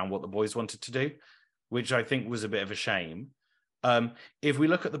based around what the boys wanted to do, which I think was a bit of a shame. If we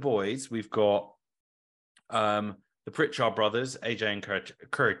look at the boys, we've got the Pritchard brothers, AJ and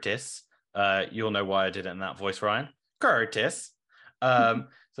Curtis. You'll know why I did it in that voice, Ryan. Curtis. So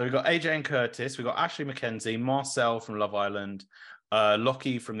we've got AJ and Curtis. We've got Ashley McKenzie, Marcel from Love Island,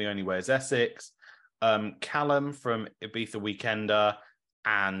 Lockie from The Only Way is Essex, Callum from Ibiza Weekender,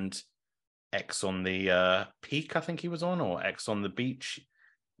 and X on the Peak, I think he was on, or X on the Beach,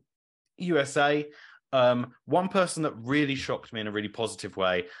 USA. One person that really shocked me in a really positive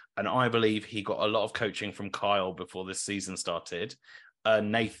way, and I believe he got a lot of coaching from Kyle before this season started,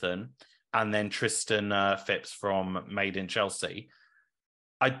 Nathan, and then Tristan Phipps from Made in Chelsea.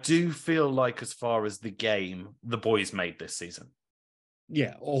 I do feel like, as far as the game, the boys made this season.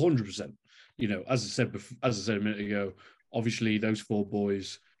 Yeah, 100%. You know, as I said a minute ago, obviously those four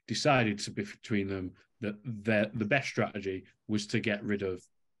boys decided to be between them that the best strategy was to get rid of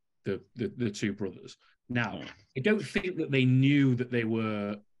the two brothers. Now, I don't think that they knew that they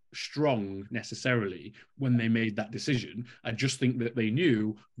were strong necessarily when they made that decision. I just think that they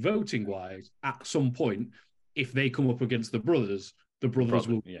knew, voting wise, at some point, if they come up against the brothers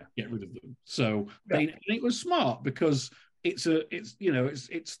will get rid of them. So it was smart, because it's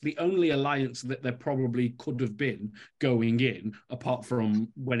the only alliance that there probably could have been going in, apart from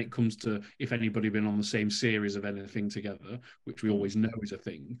when it comes to if anybody been on the same series of anything together, which we always know is a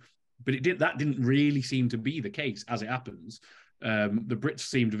thing. But that didn't really seem to be the case, as it happens. The Brits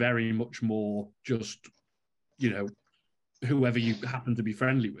seemed very much more just, whoever you happen to be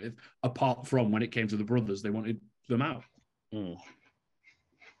friendly with, apart from when it came to the brothers, they wanted them out.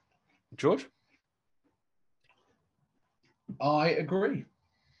 George? I agree.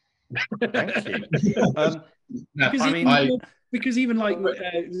 Thank you. Because even like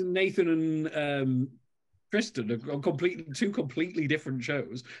Nathan and Tristan are two completely different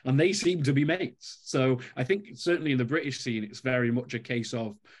shows, and they seem to be mates. So I think certainly in the British scene, it's very much a case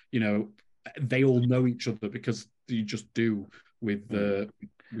of, they all know each other because you just do with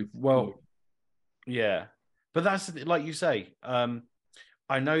yeah. But that's like you say.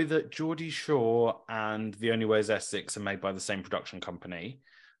 I know that Geordie Shore and The Only Way is Essex are made by the same production company,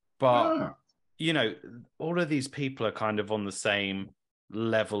 but all of these people are kind of on the same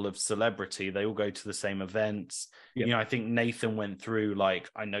level of celebrity. They all go to the same events. Yeah. I think Nathan went through like,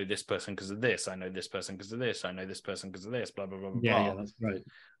 I know this person because of this, I know this person because of this, I know this person because of this, blah blah blah blah. Yeah, that's right.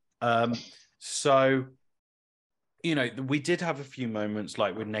 So we did have a few moments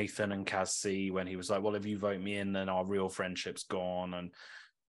like with Nathan and Cassie when he was like, well, if you vote me in, then our real friendship's gone, and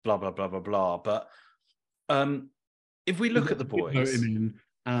blah blah blah blah blah. But if we look at the boys,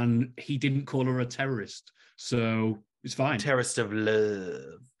 and he didn't call her a terrorist, so it's fine. Terrorist of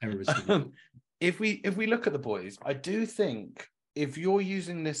love. If we look at the boys, I do think if you're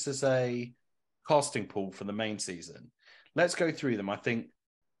using this as a casting pool for the main season, let's go through them. I think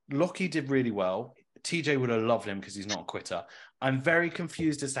Lockie did really well. TJ would have loved him because he's not a quitter. I'm very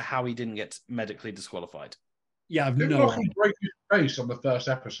confused as to how he didn't get medically disqualified. Yeah, I've no idea. He broke his face on the first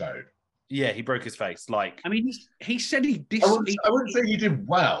episode. Yeah, he broke his face. Like, I mean, he said he did. I wouldn't say he did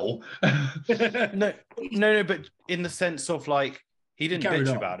well. No, but in the sense of like, he didn't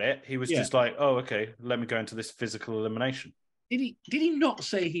bitch about it. He was just like, oh, okay, let me go into this physical elimination. Did he not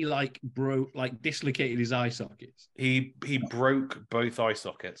say he dislocated his eye sockets? He broke both eye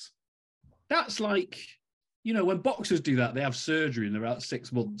sockets. That's like, when boxers do that, they have surgery and they're out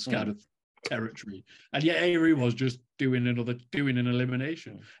 6 months kind of territory. And yet here he was just doing an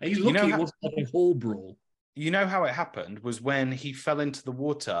elimination. And he's lucky it wasn't like a whole brawl. You know how it happened was when he fell into the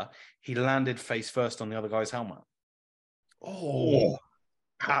water, he landed face first on the other guy's helmet. Oh,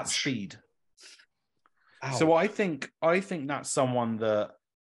 at speed. Ouch. So I think that's someone that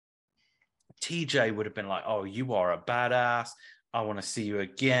TJ would have been like, oh, you are a badass. I want to see you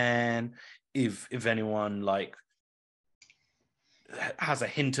again. If anyone like has a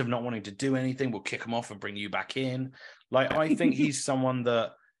hint of not wanting to do anything, we'll kick him off and bring you back in. Like, I think he's someone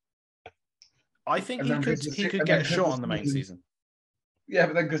that I think he could get a shot on the main season. Yeah,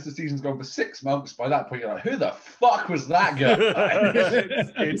 but then because the season's gone for 6 months, by that point you're like, who the fuck was that guy?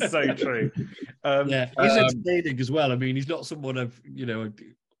 It's so true. He's entertaining as well. I mean, he's not someone I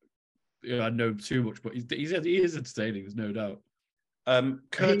know too much, but he is entertaining. There's no doubt.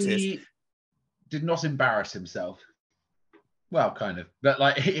 Curtis he did not embarrass himself. Well, kind of, but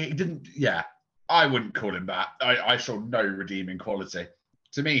like he didn't. Yeah, I wouldn't call him that. I saw no redeeming quality.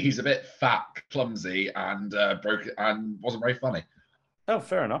 To me, he's a bit fat, clumsy, and broke, and wasn't very funny. Oh,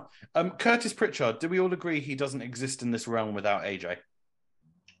 fair enough. Curtis Pritchard, do we all agree he doesn't exist in this realm without AJ?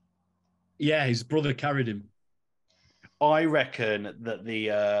 Yeah, his brother carried him. I reckon that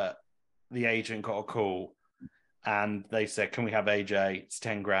the agent got a call and they said, "Can we have AJ? It's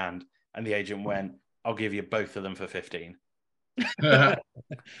 10 grand." And the agent went, "I'll give you both of them for 15." I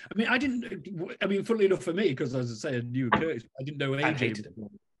mean, funnily enough for me, because as I say, I knew Curtis, I didn't know AJ And hated him.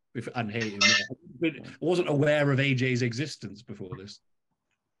 And hated him. Yeah. I wasn't aware of AJ's existence before this.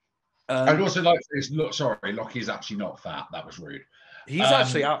 I'd also like to say, look, sorry, Lockie's actually not fat. That was rude. He's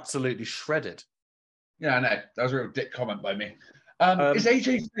actually absolutely shredded. Yeah, I know. That was a real dick comment by me. Is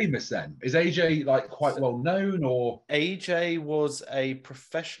AJ famous then? Is AJ like quite well known, or AJ was a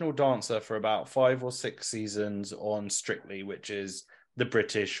professional dancer for about 5 or 6 seasons on Strictly, which is the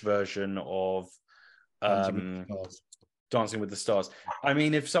British version of Dancing with the Stars. I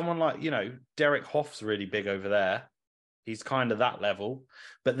mean, if someone like, Derek Hoff's really big over there, he's kind of that level.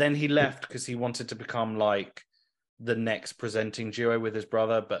 But then he left because he wanted to become like the next presenting duo with his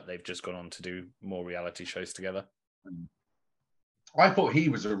brother, but they've just gone on to do more reality shows together. I thought he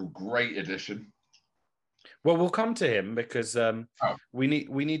was a great addition. Well, we'll come to him because we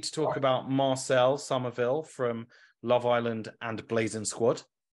need to talk about Marcel Somerville from Love Island and Blazing Squad.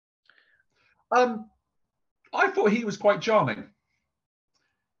 I thought he was quite charming.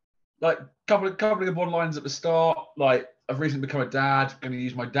 Like couple of good one-liners at the start. Like, I've recently become a dad. Going to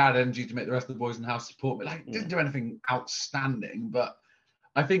use my dad energy to make the rest of the boys in the house support me. Like, didn't do anything outstanding, but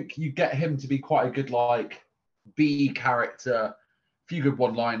I think you get him to be quite a good like B character. Few good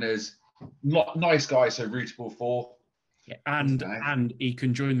one-liners, nice guy, so rootable for. Yeah, and he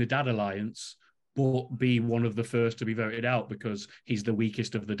can join the Dad Alliance, but be one of the first to be voted out because he's the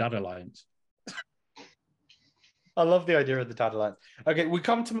weakest of the Dad Alliance. I love the idea of the Dad Alliance. Okay, we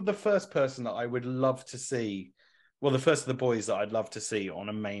come to the first person that I would love to see. Well, the first of the boys that I'd love to see on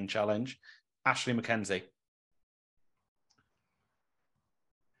a main challenge, Ashley McKenzie.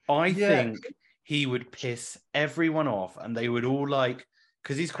 I think he would piss everyone off and they would all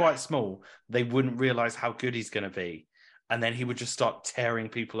because he's quite small, they wouldn't realize how good he's going to be. And then he would just start tearing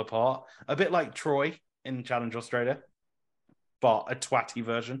people apart. A bit like Troy in Challenge Australia, but a twatty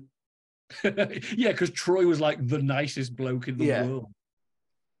version. Yeah, because Troy was like the nicest bloke in the world.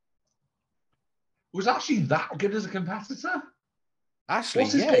 Was actually that good as a competitor? Ashley,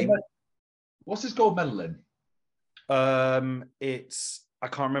 what's his gold medal in? It's, I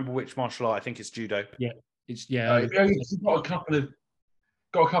can't remember which martial art. I think it's judo. Yeah, he's got a couple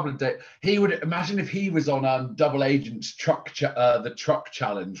of days. He would imagine if he was on Double Agent's the truck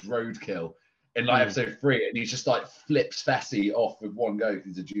challenge roadkill in episode 3, and he just like flips Fessy off with one go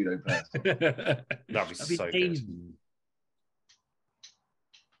because he's a judo player. That'd be so good.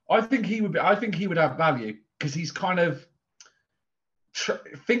 I think he would have value because he's kind of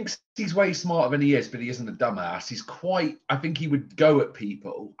thinks he's way smarter than he is, but he isn't a dumbass. I think he would go at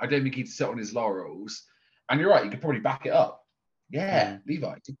people. I don't think he'd sit on his laurels. And you're right, you could probably back it up. Yeah,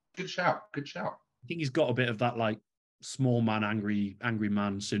 Levi, good shout. I think he's got a bit of that like small man, angry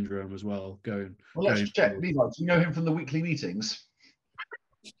man syndrome as well going. Well, let's check. Levi, do you know him from the weekly meetings?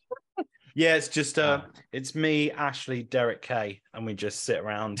 Yeah, it's just it's me, Ashley, Derek Kay, and we just sit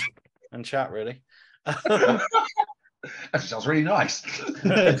around and chat really. That sounds really nice.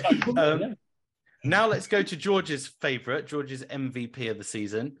 Now let's go to George's favourite, George's MVP of the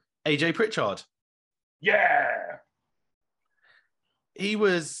season, AJ Pritchard. Yeah. He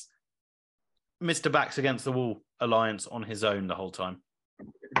was Mr. Backs Against the Wall Alliance on his own the whole time.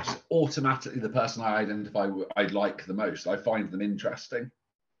 It's automatically the person I identify with, I like the most. I find them interesting.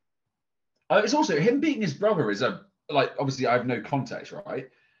 It's also him beating his brother is obviously I have no context, right?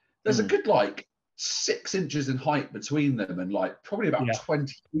 There's a good 6 inches in height between them and probably about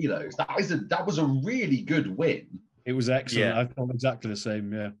 20 kilos. That was a really good win. It was excellent. Yeah. I felt exactly the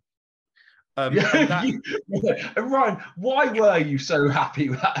same. Yeah. Ryan, why were you so happy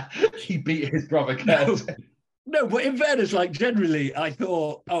that he beat his brother Curtis? No, but in fairness, generally, I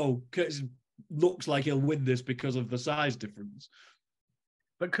thought, Curtis looks like he'll win this because of the size difference.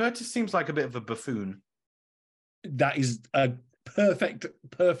 But Curtis seems like a bit of a buffoon. That is a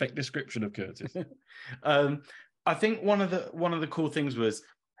perfect description of Curtis. I think one of the cool things was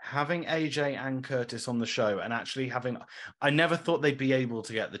having AJ and Curtis on the show and actually I never thought they'd be able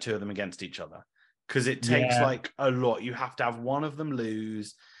to get the two of them against each other because it takes a lot. You have to have one of them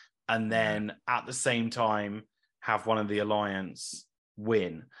lose and then at the same time have one of the alliance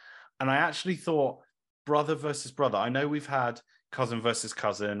win. And I actually thought brother versus brother. I know we've had cousin versus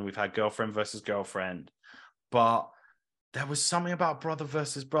cousin, we've had girlfriend versus girlfriend, but there was something about brother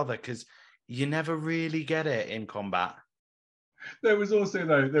versus brother because you never really get it in combat. There was also,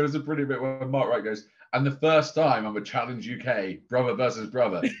 there was a brilliant bit where Mark Wright goes, and the first time I'm a Challenge UK, brother versus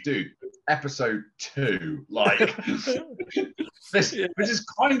brother. Dude, episode 2. This is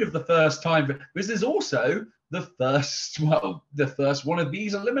kind of the first time, but this is also the first one of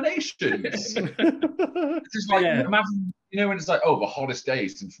these eliminations. It's just like, imagine, when it's like, the hottest day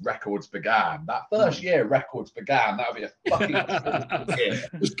since records began. That first year records began, that would be a fucking year.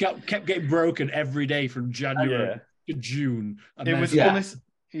 Just kept getting broken every day from January to June. It was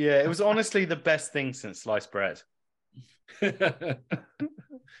it was honestly the best thing since sliced bread.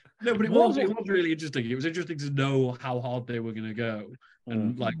 No, but it was really interesting. It was interesting to know how hard they were going to go,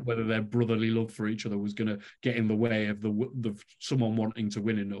 and like whether their brotherly love for each other was going to get in the way of the someone wanting to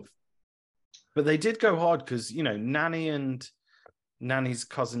win enough. But they did go hard because Nanny and Nanny's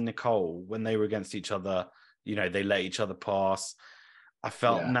cousin Nicole, when they were against each other, they let each other pass. I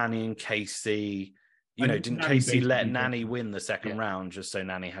felt Nanny and Casey, didn't Nanny Casey let Nanny win the second round just so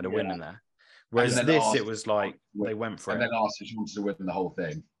Nanny had a win in there? Whereas this, it was like they went for it. And then asked if she wanted to win the whole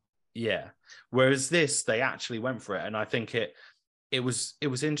thing. Yeah. Whereas this, they actually went for it. And I think it was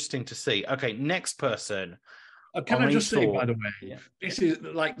interesting to see. Okay, next person. Can I just say, by the way, this is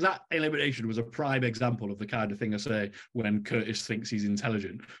like that elimination was a prime example of the kind of thing I say when Curtis thinks he's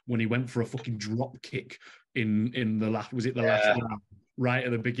intelligent, when he went for a fucking drop kick in the last round, right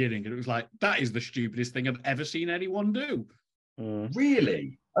at the beginning. And it was like, that is the stupidest thing I've ever seen anyone do.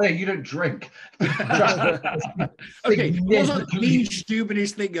 Really? Oh, you don't drink. Okay, it wasn't the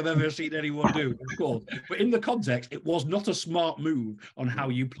stupidest thing I've ever seen anyone do, of course. But in the context, it was not a smart move on how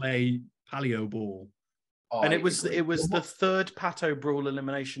you play paleo ball. And it was the third Pato Brawl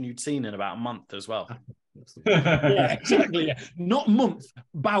elimination you'd seen in about a month as well. Yeah, exactly. Yeah. Not month,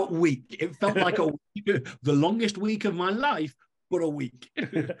 about week. It felt like the longest week of my life, but a week.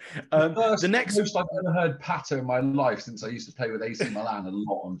 The next most I've ever heard Pato in my life since I used to play with AC Milan a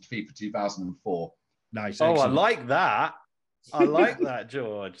lot on FIFA 2004. Nice. Oh, excellent. I like that. I like that,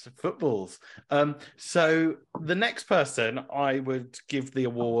 George. Footballs. So the next person I would give the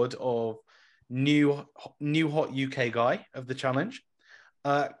award of new hot UK guy of the challenge.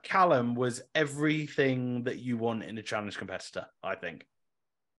 Callum was everything that you want in a challenge competitor, I think.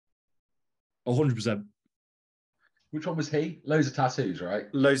 100%. Which one was he? Loads of tattoos, right?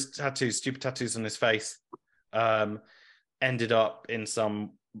 Loads of tattoos, stupid tattoos on his face. Ended up in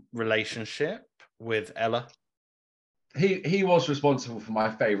some relationship with Ella. He was responsible for my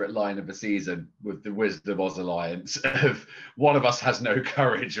favourite line of the season with the Wizard of Oz alliance of one of us has no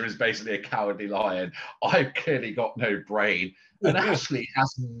courage or is basically a cowardly lion. I've clearly got no brain. And Ashley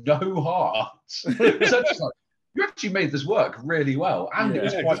has no heart. So just like, you actually made this work really well. And it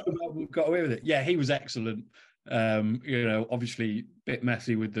was quite we got away with it. Yeah, he was excellent. Obviously a bit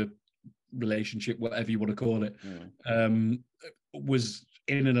messy with the relationship, whatever you want to call it. Was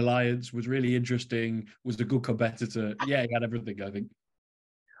in an alliance, was really interesting, was a good competitor. Yeah, he had everything, I think.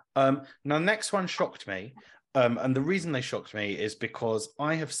 Now, next one shocked me. And the reason they shocked me is because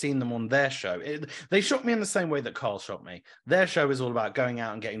I have seen them on their show. They shocked me in the same way that Carl shocked me. Their show is all about going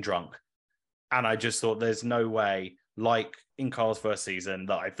out and getting drunk. And I just thought there's no way, like in Carl's first season,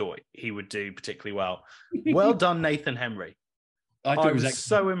 that I thought he would do particularly well. Well done, Nathan Henry. I was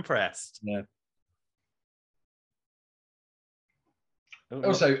so impressed. Yeah.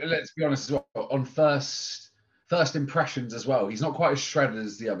 Also, let's be honest as well, on first impressions as well, he's not quite as shredded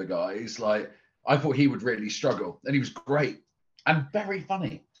as the other guys. Like, I thought he would really struggle, and he was great and very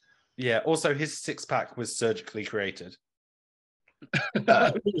funny. Yeah, also his six-pack was surgically created.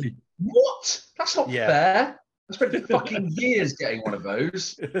 Really? What? That's not fair. I spent fucking years getting one of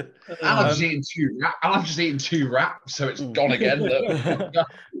those. And I'm just eating two wraps, so it's gone again.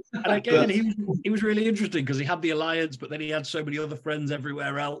 And again, he was really interesting because he had the alliance, but then he had so many other friends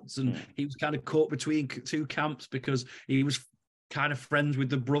everywhere else, and he was kind of caught between two camps because he was kind of friends with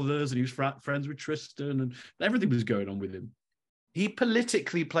the brothers and he was friends with Tristan, and everything was going on with him. He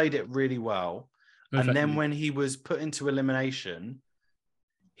politically played it really well. Perfectly. And then when he was put into elimination,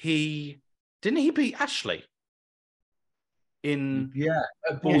 didn't he beat Ashley?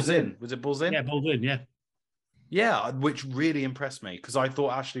 Balls In. Was it Balls In? Yeah, Balls In, yeah. Yeah, which really impressed me because I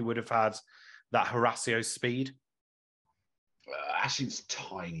thought Ashley would have had that Horacio speed. Ashley's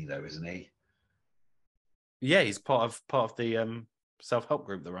tiny though, isn't he? Yeah, he's part of the self-help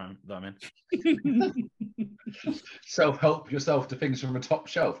group that I'm in. Self-help yourself to things from a top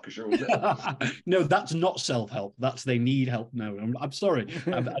shelf because you're all No, that's not self-help. That's they need help now. I'm sorry.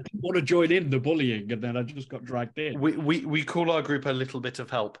 I didn't want to join in the bullying and then I just got dragged in. We call our group a little bit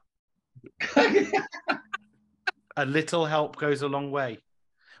of help. A little help goes a long way.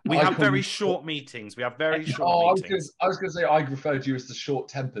 We have very short meetings. We have very short meetings. I was going to say I refer to you as the short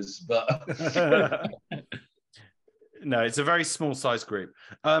tempers, but No, it's a very small size group.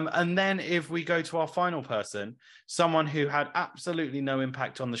 And then if we go to our final person, someone who had absolutely no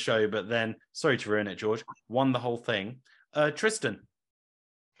impact on the show, but then, sorry to ruin it, George, won the whole thing, Tristan.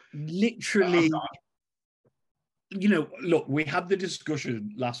 Literally, look, we had the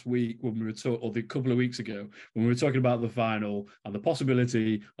discussion last week when we were talking, or a couple of weeks ago, when we were talking about the final and the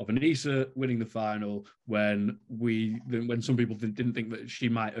possibility of Anissa winning the final when some people didn't think that she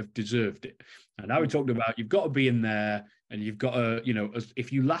might have deserved it. And now we talked about you've got to be in there and you've got to,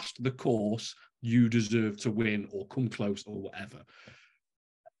 if you last the course, you deserve to win or come close or whatever.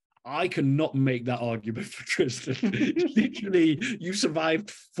 I cannot make that argument for Tristan. Literally, you survived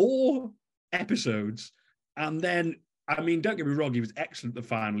 4 episodes. And then, I mean, don't get me wrong, he was excellent at the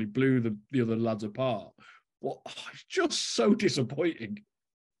final. He blew the other lads apart. But it's just so disappointing.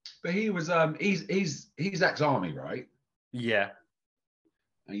 But he was he's ex-army, right? Yeah.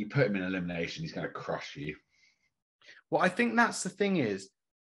 And you put him in elimination, he's going to crush you. Well, I think that's the thing is,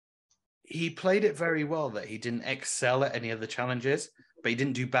 he played it very well that he didn't excel at any of the challenges, but he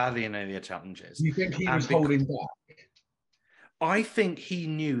didn't do badly in any of the challenges. Do you think he was holding back? I think he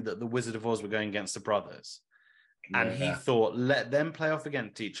knew that the Wizard of Oz were going against the brothers. Yeah. And he thought, let them play off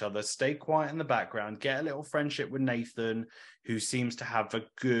against each other, stay quiet in the background, get a little friendship with Nathan, who seems to have a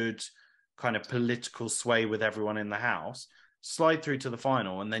good kind of political sway with everyone in the house, slide through to the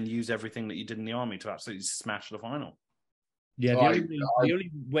final, and then use everything that you did in the army to absolutely smash the final. Yeah, the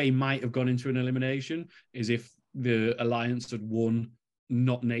only way he might have gone into an elimination is if the Alliance had won,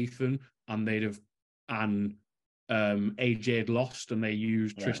 not Nathan, and AJ had lost, and they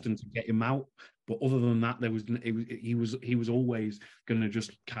used Tristan to get him out. But other than that, he was always going to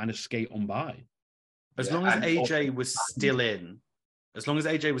just kind of skate on by. As long as AJ was still in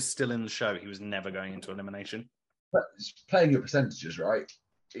the show, he was never going into elimination. But it's playing your percentages, right?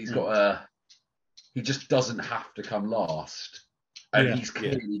 He's got he just doesn't have to come last, and he's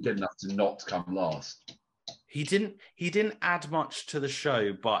clearly good enough to not come last. He didn't add much to the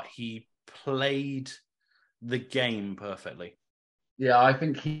show, but he played the game perfectly. Yeah, I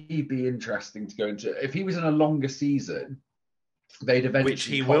think he'd be interesting to go into. If he was in a longer seison, they'd eventually... Which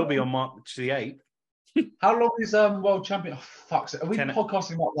he will be on March the 8th. How long is world champion? Oh, fuck's it. Are we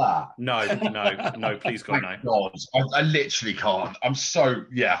podcasting about that? No, please God, no. God, I literally can't. I'm so,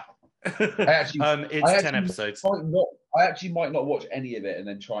 yeah. It's 10 episodes. I actually might not watch any of it and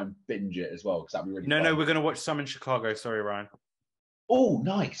then try and binge it as well, because that'd be really fun. No, we're going to watch some in Chicago. Sorry, Ryan. Oh,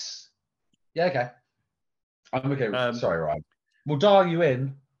 nice. Yeah, okay. I'm okay with sorry, Ryan. We'll dial you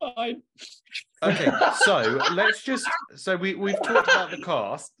in. Fine. Okay, so let's just... So we've talked about the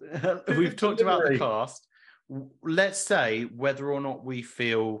cast. We've talked about the cast. Let's say whether or not we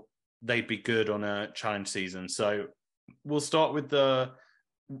feel they'd be good on a challenge season. So we'll start with the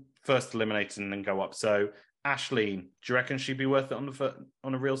first eliminated and then go up. So Aisling, do you reckon she'd be worth it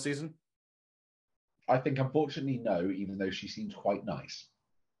on a real season? I think, unfortunately, no, even though she seems quite nice.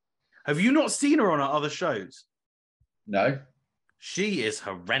 Have you not seen her on our other shows? No. She is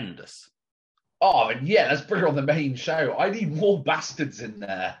horrendous. Oh, and yeah, let's bring her on the main show. I need more bastards in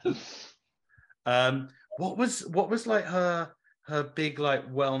there. What was like her big, like,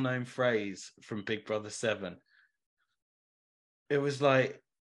 well-known phrase from Big Brother 7? It was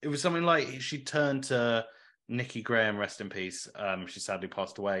something like she turned to Nikki Graham, rest in peace. She sadly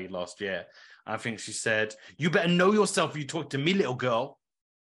passed away last year. I think she said, "You better know yourself if you talk to me, little girl."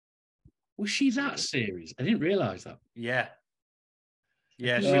 Was she that series? I didn't realise that. Yeah,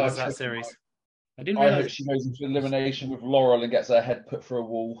 she was that series. I didn't realise. I hope she goes into elimination with Laurel and gets her head put through a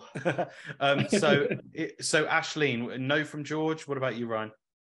wall. So Aisling, no from George. What about you, Ryan?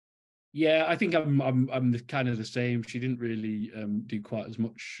 Yeah, I think I'm kind of the same. She didn't really do quite as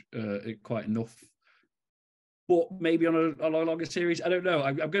much, quite enough. But maybe on a longer series, I don't know.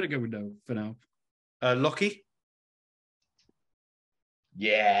 I'm going to go with no for now. Lockie?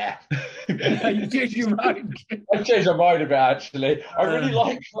 Yeah. You changed your mind. I changed my mind a bit, actually. I really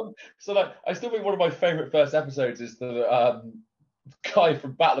like I still think one of my favourite first episodes is the guy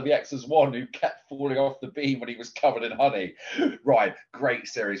from Battle of the Exes 1 who kept falling off the beam when he was covered in honey. Right, great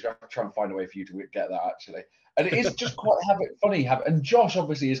series. We have to try and find a way for you to get that, actually. And it is just quite funny. And Josh,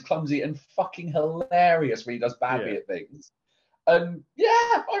 obviously, is clumsy and fucking hilarious when he does badly at things. I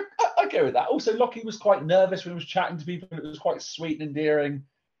go with that. Also, Lockie was quite nervous when he was chatting to people. It was quite sweet and endearing.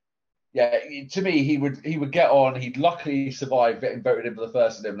 Yeah, to me, he would get on. He'd luckily survive getting voted in for the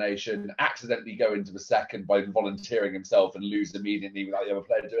first elimination, accidentally go into the second by volunteering himself and lose immediately without the other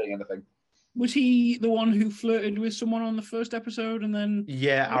player doing anything. Was he the one who flirted with someone on the first episode and then...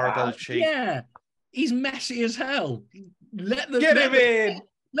 Yeah, Arabella Cheek. Yeah, he's messy as hell. Get him in!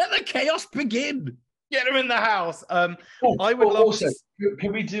 Let the chaos begin. Get him in the house. I would love also, to...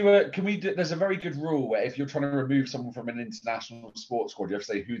 can we do there's a very good rule where if you're trying to remove someone from an international sports squad, you have to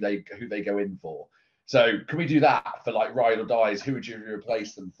say who they go in for. So can we do that for like ride or dies? Who would you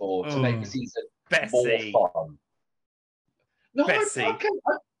replace them for to make the season Bessie. more fun? No, Bessie.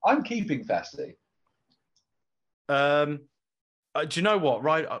 I'm keeping Fessy. Do you know what?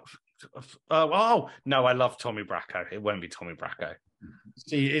 Right. Oh no, I love Tommy Bracco. It won't be Tommy Bracco.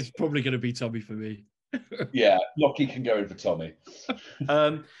 See, it's probably going to be Tommy for me. Yeah, Lockie can go in for Tommy.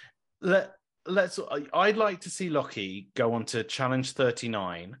 Let's. I'd like to see Lockie go on to Challenge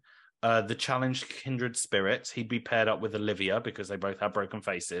 39, the Challenge Kindred Spirits. He'd be paired up with Olivia because they both have broken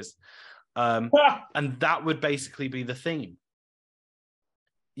faces, and that would basically be the theme.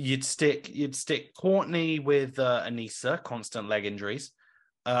 You'd stick Courtney with Anissa, constant leg injuries.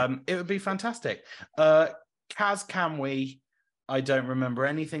 It would be fantastic. Kaz Kamwi, I don't remember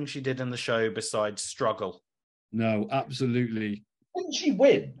anything she did in the show besides struggle. No, absolutely. Didn't she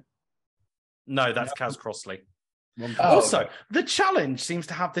win? No, that's Kaz Crossley. Oh, Also, okay. the challenge seems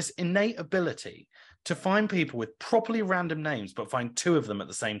to have this innate ability to find people with properly random names, but find two of them at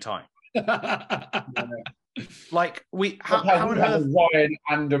the same time. Like we have a Ryan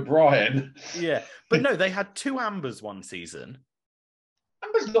and a Brian. Yeah, but no, they had two Ambers one season.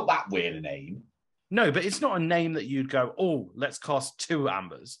 Amber's not that weird a name. No, but it's not a name that you'd go, oh, let's cast two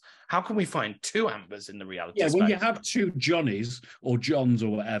Ambers. How can we find two Ambers in the reality space? When you have two Johnnies or Johns or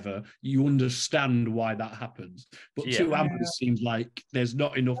whatever, you understand why that happens. But two Ambers seems like there's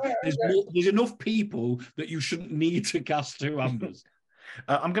not enough. There's enough people that you shouldn't need to cast two Ambers.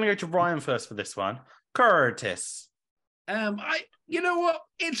 I'm going to go to Ryan first for this one. Curtis. You know what?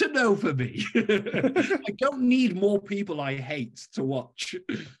 It's a no for me. I don't need more people I hate to watch.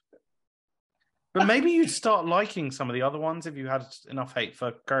 But maybe you'd start liking some of the other ones if you had enough hate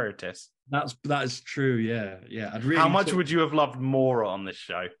for Curtis. That is true. Yeah. I'd really. How much would you have loved Mora on this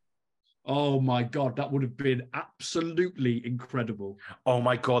show? Oh my God, that would have been absolutely incredible. Oh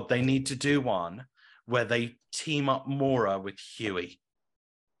my God, they need to do one where they team up Mora with Huey.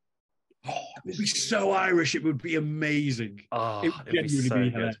 Oh, it would be so Irish. It would be amazing. Oh, it would genuinely be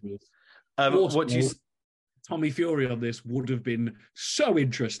hilarious. Also, what do you... Tommy Fury on this would have been so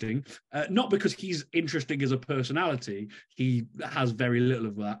interesting. Not because he's interesting as a personality. He has very little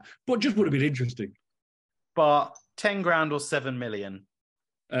of that. But just would have been interesting. But 10 grand or 7 million?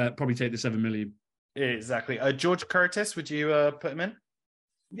 Probably take the 7 million. Exactly. George Curtis, would you put him in?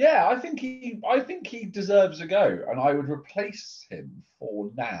 Yeah, I think he deserves a go. And I would replace him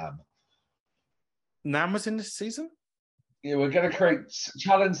for Nam. Nam was in this season? Yeah, we're going to create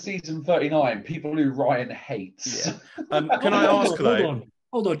Challenge Season 39, people who Ryan hates. Yeah. Can I ask, though?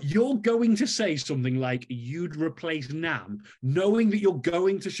 Hold on. You're going to say something like you'd replace Nam, knowing that you're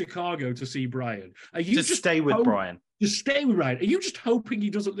going to Chicago to see Brian. Are you just stay with Brian? To stay with Brian. Are you just hoping he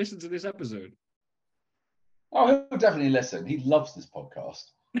doesn't listen to this episode? Oh, he'll definitely listen. He loves this podcast.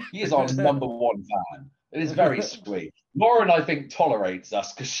 He is our number one fan. It is very sweet. Lauren, I think, tolerates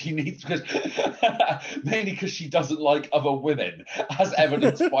us mainly because she doesn't like other women, as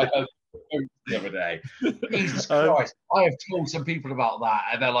evidenced by her post the other day. Jesus Christ. I have told some people about that,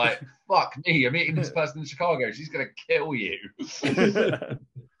 and they're like, fuck me, I'm meeting this person in Chicago. She's going to kill you.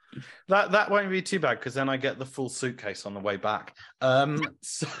 That won't be too bad, because then I get the full suitcase on the way back.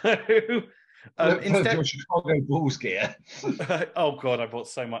 Instead of Chicago Bulls gear. Oh, God, I bought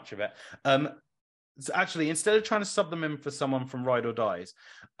so much of it. So actually, instead of trying to sub them in for someone from Ride or Dies,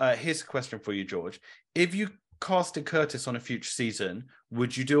 here's a question for you, George. If you casted Curtis on a future season,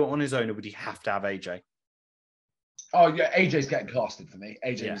 would you do it on his own, or would he have to have AJ? Oh, yeah, AJ's getting casted for me.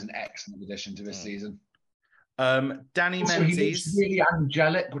 AJ was an excellent addition to this season. Danny also, Menzies. He looks really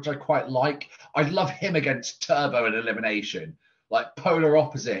angelic, which I quite like. I love him against Turbo in elimination, like polar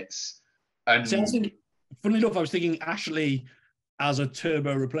opposites. And so funnily enough, I was thinking Ashley as a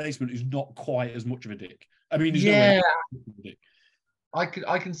Turbo replacement is not quite as much of a dick. I mean, there's no way a dick.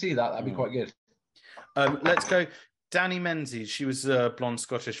 I can see that. That'd be quite good. Let's go. Danny Menzies. She was a blonde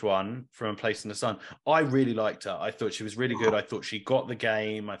Scottish one from A Place in the Sun. I really liked her. I thought she was really good. I thought she got the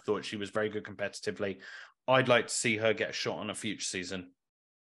game. I thought she was very good competitively. I'd like to see her get a shot on a future season.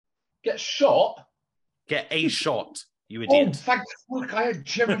 Get shot? Get a shot, you idiot. Oh, thank fuck. I had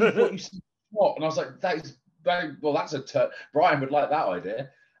genuinely thought you said shot. And I was like, that's Brian would like that idea.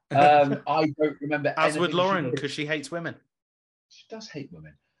 I don't remember. As would Lauren, because she hates women. She does hate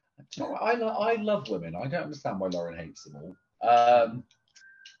women. I love women. I don't understand why Lauren hates them all.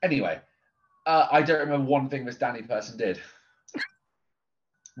 Anyway, I don't remember one thing this Danny person did.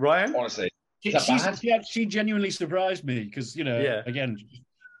 Ryan? Honestly. She genuinely surprised me because, again,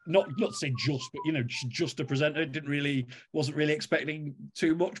 not to say just, but just a presenter. Wasn't really expecting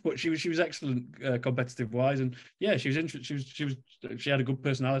too much, but she was excellent competitive wise, and yeah, she was interesting. She had a good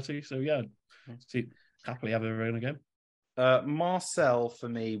personality, so yeah, happily have her on again. Marcel for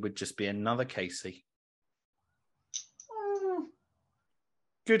me would just be another Casey.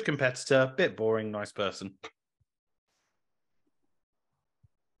 Good competitor, bit boring, nice person.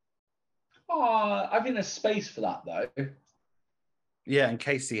 I think there's space for that though. Yeah, and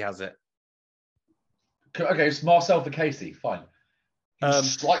Casey has it. Okay, it's Marcel for Casey. Fine.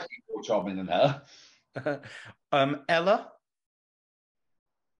 He's slightly more charming than her. Ella.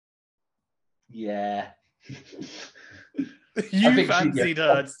 Yeah. You fancied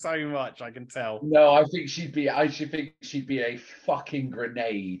her so much, I can tell. No, I think she'd be a fucking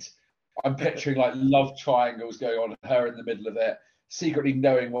grenade. I'm picturing like love triangles going on, her in the middle of it, secretly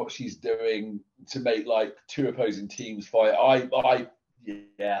knowing what she's doing to make like two opposing teams fight. I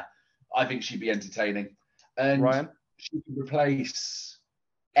think she'd be entertaining. And Ryan? She could replace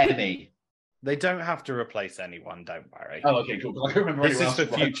Emmy. They don't have to replace anyone, don't worry. Oh, okay, cool. I can't remember. This is for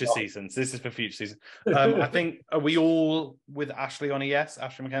future seasons. I think, are we all with Ashley on a yes?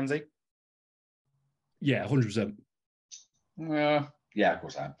 Ashley McKenzie? Yeah, 100%. Yeah, of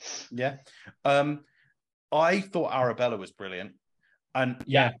course I am. Yeah. I thought Arabella was brilliant. And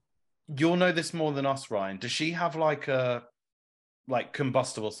yeah, you'll know this more than us, Ryan. Does she have like a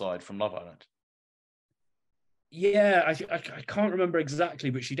combustible side from Love Island? Yeah, I can't remember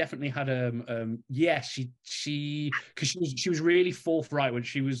exactly, but she definitely had she because she was really forthright when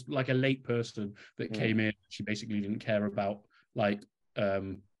she was like a late person that came in. She basically didn't care about like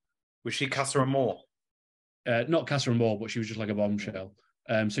was she Casa Amor? Not Casa Amor, but she was just like a bombshell.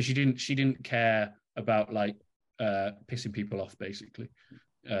 So she didn't care about like pissing people off basically,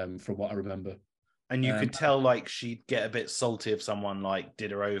 from what I remember. And you could tell like she'd get a bit salty if someone like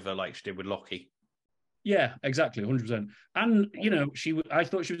did her over like she did with Lockie. Yeah, exactly, 100%. And I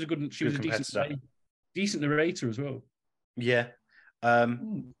thought she was a decent narrator as well. Yeah. I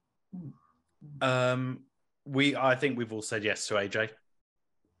think we've all said yes to AJ.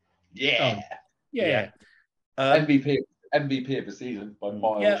 Yeah. Oh, yeah. MVP of the season by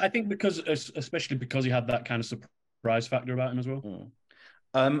miles. Yeah, I think especially because he had that kind of surprise factor about him as well.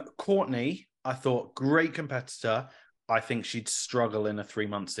 Courtney, I thought great competitor. I think she'd struggle in a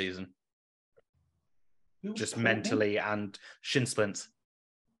 3-month season. Just Courtney? Mentally and shin splints.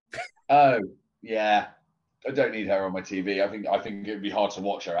 Oh, yeah. I don't need her on my TV. I think it'd be hard to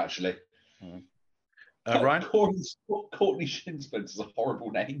watch her actually. Ryan? Courtney Shin Splints is a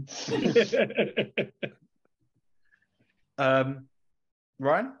horrible name.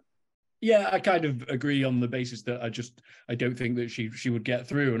 Ryan? Yeah, I kind of agree on the basis that I don't think that she would get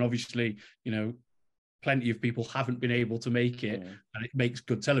through. And obviously, plenty of people haven't been able to make it, and it makes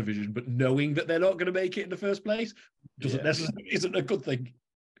good television. But knowing that they're not going to make it in the first place isn't a good thing.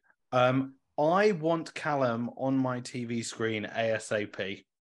 I want Callum on my TV screen ASAP.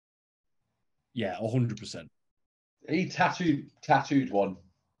 Yeah, 100%. He tattooed one.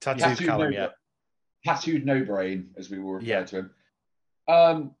 Tattooed Callum, yeah. Tattooed no brain, as we will refer to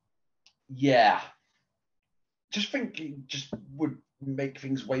him. Yeah. Just think he just would make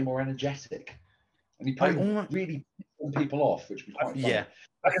things way more energetic. And he probably really piss people off, which would be quite fun. Yeah.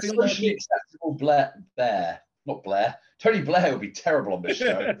 Like a socially acceptable Tony Blair would be terrible on this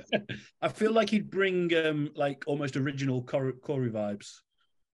show. I feel like he'd bring like almost original Corey vibes.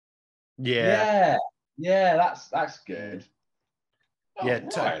 Yeah. Yeah, that's good. Yeah,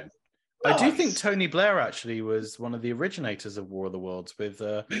 right. I do think Tony Blair actually was one of the originators of War of the Worlds with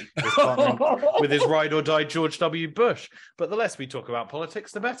his ride or die George W. Bush. But the less we talk about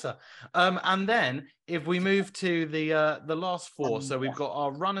politics, the better. And then if we move to the last four, so we've got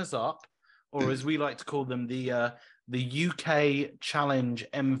our runners up, or as we like to call them, the UK Challenge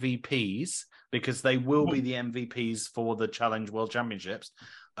MVPs, because they will be the MVPs for the Challenge World Championships.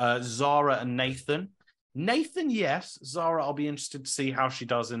 Zara and Nathan. Nathan, yes. Zara, I'll be interested to see how she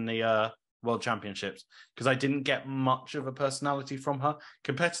does in the World Championships, because I didn't get much of a personality from her.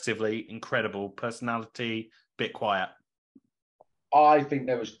 Competitively, incredible. Personality, bit quiet. I think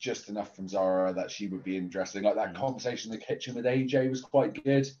there was just enough from Zara that she would be interesting. Like that conversation in the kitchen with AJ was quite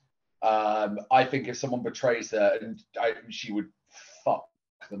good. I think if someone betrays her, she would fuck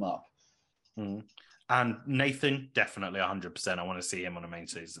them up. And Nathan, definitely 100%. I want to see him on a main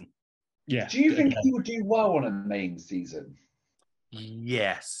season. Yeah. Do you think he would do well on a main season?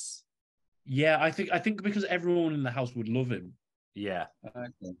 Yes. Yeah, I think because everyone in the house would love him. Yeah.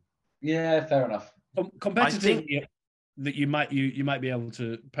 Okay. Yeah, fair enough. Competitively, that you might be able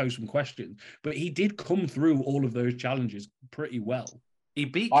to pose some questions, but he did come through all of those challenges pretty well. He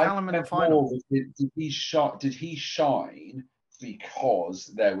beat I Callum in the meant final. more, did he shine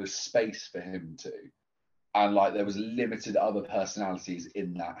because there was space for him to, and like there was limited other personalities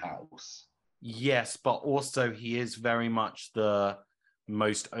in that house? Yes, but also he is very much the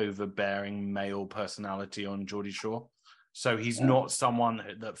most overbearing male personality on Geordie Shore. So he's Yeah. not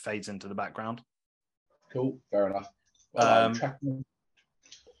someone that fades into the background. Cool, fair enough. Well,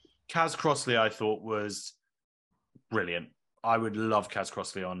 Kaz Crossley, I thought, was brilliant. I would love Kaz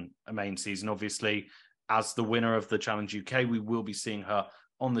Crossley on a main season. Obviously, as the winner of the Challenge UK, we will be seeing her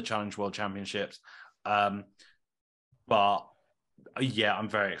on the Challenge World Championships. But yeah, I'm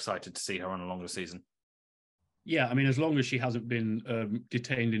very excited to see her on a longer season. Yeah, I mean, as long as she hasn't been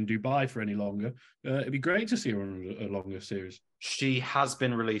detained in Dubai for any longer, it'd be great to see her on a longer series. She has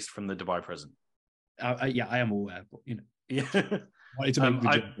been released from the Dubai prison. Yeah, I am aware, but you know, yeah. Wanted to make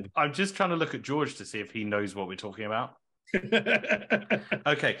the I'm just trying to look at George to see if he knows what we're talking about.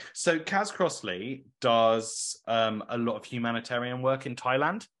 Okay, so Kaz Crossley does a lot of humanitarian work in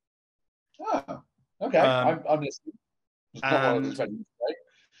Thailand. Oh, okay. I'm listening. It's not what I was expecting to say.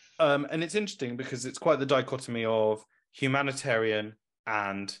 And it's interesting because it's quite the dichotomy of humanitarian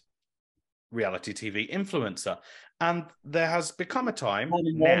and reality TV influencer. And there has become a time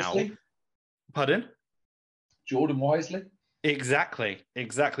Jordan now. Wisely? Pardon? Jordan Wisely? Exactly.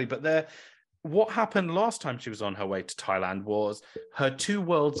 But what happened last time she was on her way to Thailand was her two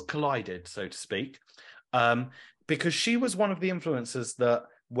worlds collided, so to speak, because she was one of the influencers that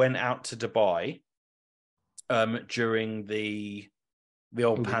went out to Dubai during the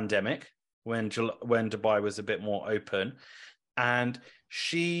old pandemic when Dubai was a bit more open, and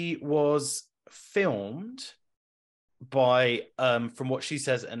she was filmed by, from what she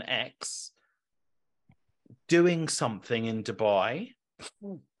says, an ex doing something in Dubai.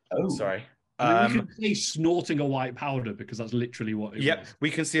 Oh, sorry. I mean, we can say snorting a white powder because that's literally what it was. We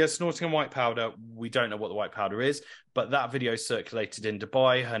can see her snorting a white powder. We don't know what the white powder is, but that video circulated in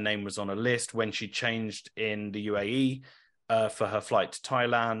Dubai. Her name was on a list when she changed in the UAE for her flight to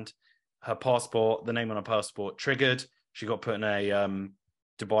Thailand. Her passport, the name on her passport triggered. She got put in a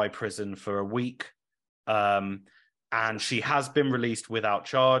Dubai prison for a week. And she has been released without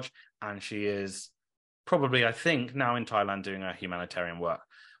charge. And she is probably, I think, now in Thailand doing her humanitarian work.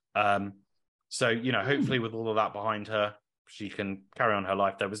 So, you know, hopefully with all of that behind her, she can carry on her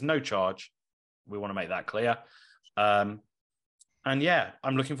life. There was no charge. We want to make that clear. And yeah,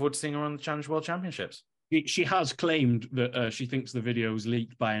 I'm looking forward to seeing her on the Challenge World Championships. She has claimed that she thinks the video was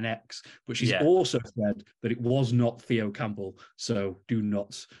leaked by an ex, but she's also said that it was not Theo Campbell. So do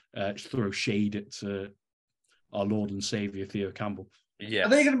not throw shade at our Lord and Saviour, Theo Campbell. Yes. Are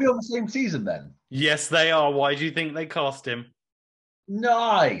they going to be on the same season then? Yes, they are. Why do you think they cast him?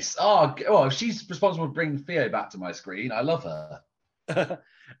 Nice. Oh, well, she's responsible for bringing Theo back to my screen. I love her.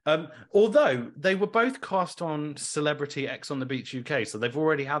 Although they were both cast on Celebrity X on the Beach UK, so they've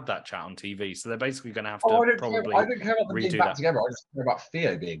already had that chat on TV. So they're basically going to have to I don't care about them being back together. I just care about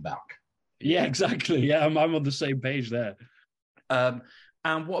Theo being back. Yeah, exactly. Yeah, I'm on the same page there. And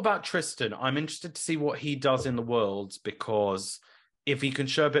what about Tristan? I'm interested to see what he does in the Worlds, because if he can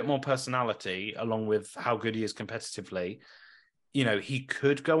show a bit more personality along with how good he is competitively, you know, he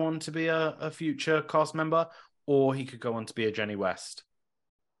could go on to be a future cast member, or he could go on to be a Jenny West.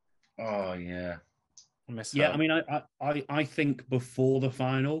 Oh, yeah. I mean, I think before the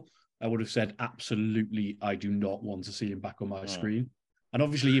final, I would have said, absolutely, I do not want to see him back on my screen. And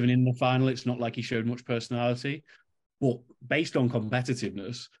obviously, even in the final, it's not like he showed much personality. But based on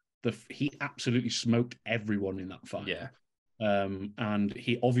competitiveness, he absolutely smoked everyone in that final. Yeah. And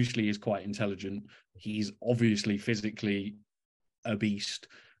he obviously is quite intelligent. He's obviously physically a beast.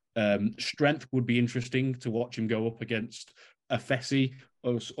 Strength would be interesting to watch him go up against a Fessy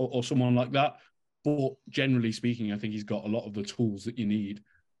or someone like that. But generally speaking, I think he's got a lot of the tools that you need.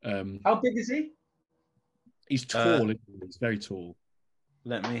 How big is he? He's tall. He's very tall.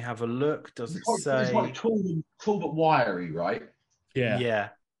 Let me have a look. Does it say? He's quite tall but wiry, right? Yeah. Yeah.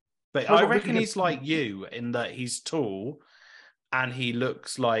 But I reckon he's like you in that he's tall and he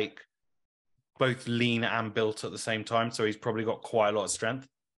looks like both lean and built at the same time. So he's probably got quite a lot of strength.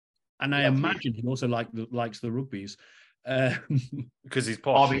 And I imagine he also likes the rugbies. Because he's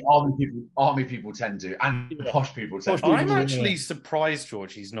posh. Army people tend to, and posh people tend to. I'm actually surprised,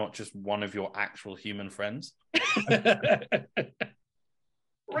 George, he's not just one of your actual human friends.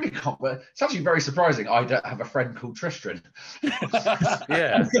 Really can't. It's actually very surprising. I don't have a friend called Tristan.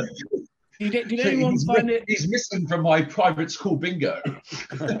 Yeah. Did anyone find it? He's missing from my private school bingo.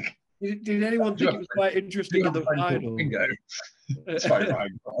 Did anyone think it was quite interesting in the final? Bingo. Sorry,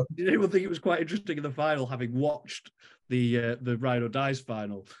 Ryan. Did anyone think it was quite interesting in the final, having watched the Ride or Dies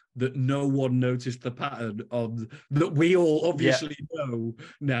final, that no one noticed the pattern on that we all obviously know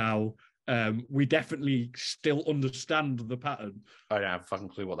now. We definitely still understand the pattern. I don't have a fucking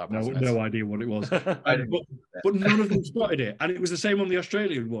clue what that was. is. No idea what it was. But none of them spotted it. And it was the same on the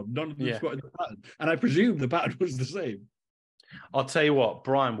Australian one. None of them spotted the pattern. And I presume the pattern was the same. I'll tell you what,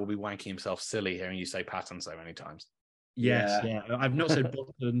 Brian will be wanking himself silly hearing you say pattern so many times. Yes, yeah. I've not said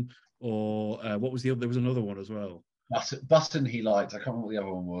button or what was the other? There was another one as well. Button he liked. I can't remember what the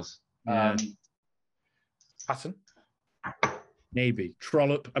other one was. Pattern? Maybe.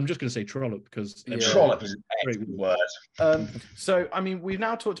 Trollop. I'm just going to say trollop because... Trollop is an excellent word. So, I mean, we've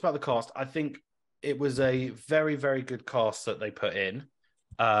now talked about the cast. I think it was a very, very good cast that they put in.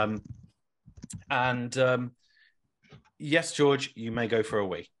 Yes, George, you may go for a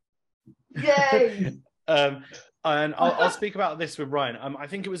wee. Yay! And I'll speak about this with Ryan. I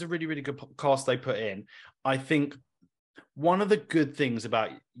think it was a really, really good cast they put in. I think one of the good things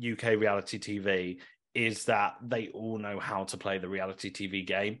about UK reality TV is that they all know how to play the reality TV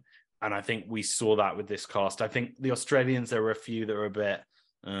game. And I think we saw that with this cast. I think the Australians, there were a few that were a bit...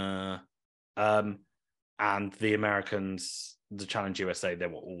 and the Americans, the Challenge USA, they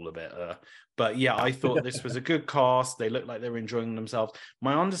were all a bit... But yeah, I thought this was a good cast. They looked like they were enjoying themselves.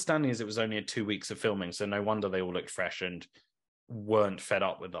 My understanding is it was only 2 weeks of filming, so no wonder they all looked fresh and weren't fed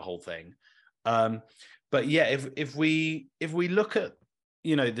up with the whole thing. But yeah, if we look at,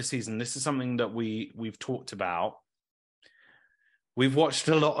 you know, the season, this is something that we've talked about. We've watched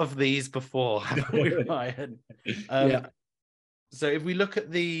a lot of these before, haven't we, Ryan? So if we look at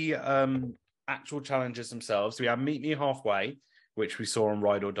the actual challenges themselves, we have Meet Me Halfway, which we saw on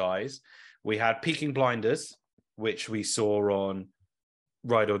Ride or Dies. We had Peaking Blinders, which we saw on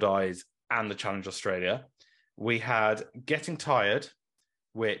Ride or Dies and the Challenge Australia. We had Getting Tired,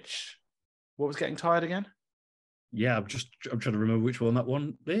 which... What was Getting Tired again? Yeah, I'm trying to remember which one that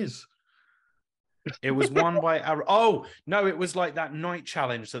one is. It was won by... Oh, no, it was like that night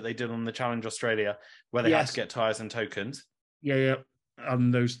challenge that they did on the Challenge Australia where they had to get tyres and tokens. Yeah.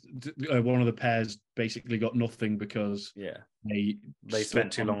 And those one of the pairs basically got nothing because they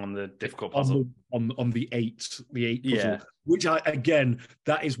spent too long on the difficult puzzle. On the eight puzzle, which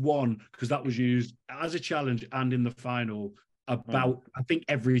that is one because that was used as a challenge and in the final about I think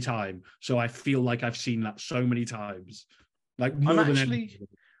every time. So I feel like I've seen that so many times. Like more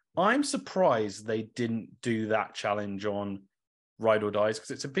I'm surprised they didn't do that challenge on Ride or Dies because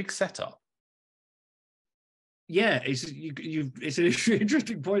it's a big setup. Yeah, it's an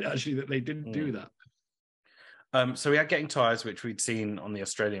interesting point actually that they didn't do that. So we had Getting Tires, which we'd seen on the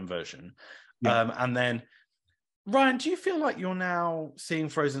Australian version, and then Ryan, do you feel like you're now seeing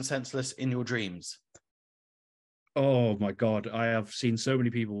Frozen Senseless in your dreams? Oh my God, I have seen so many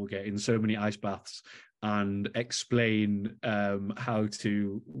people get in so many ice baths and explain how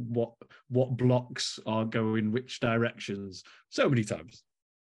to what blocks are going which directions so many times.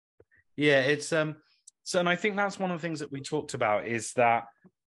 Yeah, it's So, and I think that's one of the things that we talked about is that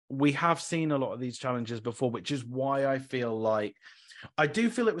we have seen a lot of these challenges before, which is why I feel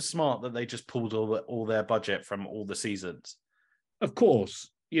it was smart that they just pulled all their budget from all the seasons. Of course,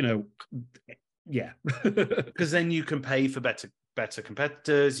 yeah. Because then you can pay for better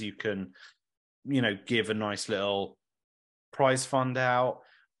competitors. You can, give a nice little prize fund out.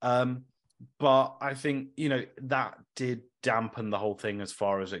 But I think, that did dampen the whole thing as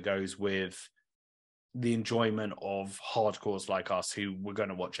far as it goes with the enjoyment of hardcores like us who were going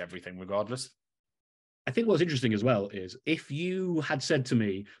to watch everything regardless. I think what's interesting as well is if you had said to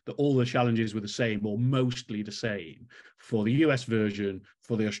me that all the challenges were the same or mostly the same for the US version,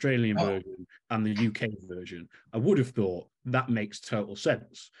 for the Australian version and the UK version, I would have thought that makes total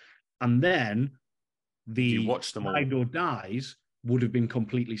sense. And then the Ride or Dies would have been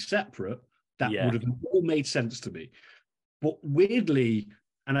completely separate. That would have all made sense to me. But weirdly,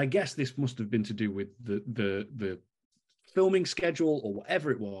 and I guess this must have been to do with the filming schedule or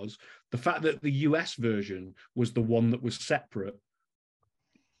whatever it was, the fact that the US version was the one that was separate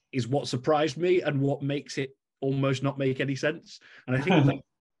is what surprised me and what makes it almost not make any sense. And I think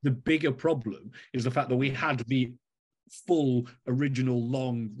the bigger problem is the fact that we had the full original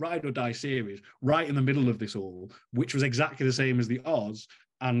long Ride or Die series right in the middle of this all, which was exactly the same as the Oz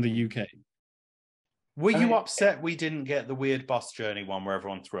and the UK. Were you upset we didn't get the weird bus journey one where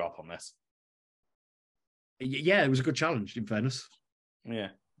everyone threw up on this? Yeah, it was a good challenge, in fairness. Yeah.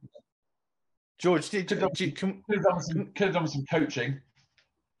 George, could have done some coaching.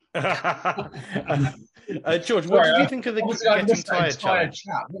 George, what did you think of the Getting Tired challenge?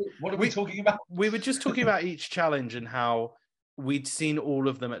 What are we talking about? We were just talking about each challenge and how we'd seen all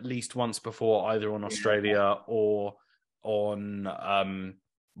of them at least once before, either on Australia or on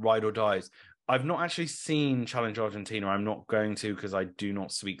Ride or Dies. I've not actually seen Challenge Argentina. I'm not going to because I do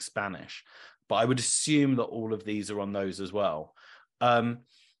not speak Spanish, but I would assume that all of these are on those as well.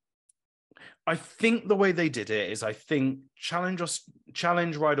 I think the way they did it is I think Challenge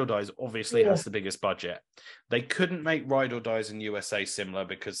Ride or Dies obviously has the biggest budget. They couldn't make Ride or Dies in USA similar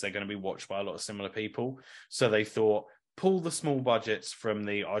because they're going to be watched by a lot of similar people. So they thought, pull the small budgets from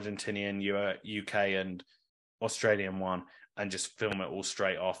the Argentinian, UK and Australian one and just film it all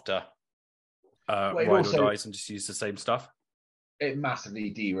straight after Ride or Dies and just use the same stuff. It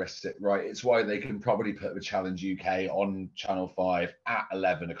massively de-risks it, right? It's why they can probably put the Challenge UK on Channel 5 at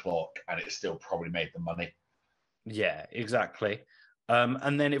 11 o'clock and it still probably made the money. Yeah, exactly.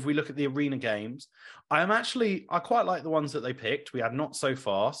 And then if we look at the arena games, I quite like the ones that they picked. We had Not So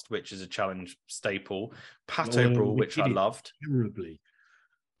Fast, which is a challenge staple, Pato Brawl, which I loved. Terribly.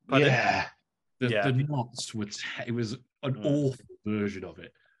 Pardon? Yeah. The knots it was an awful version of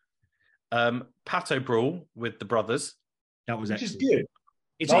it. Pato Brawl with the brothers. That was Which excellent. Is good.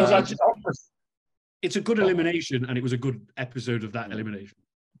 It's a good elimination, and it was a good episode of that elimination.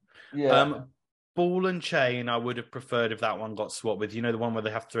 Yeah. Ball and Chain, I would have preferred if that one got swapped with, the one where they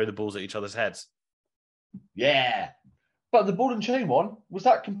have to throw the balls at each other's heads. Yeah. But the Ball and Chain one, was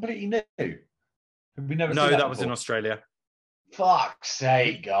that completely new? Have we never seen that was before? in Australia. Fuck's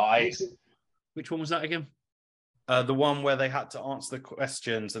sake, guys. Which one was that again? The one where they had to answer the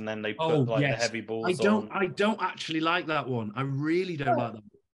questions and then they put the heavy balls I don't actually like that one. I really don't like that one.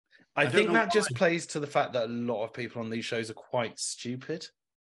 I think that just plays to the fact that a lot of people on these shows are quite stupid.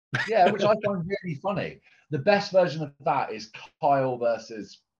 Yeah, which I find really funny. The best version of that is Kyle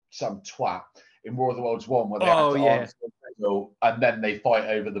versus some twat in War of the Worlds 1, where they have to answer the riddle and then they fight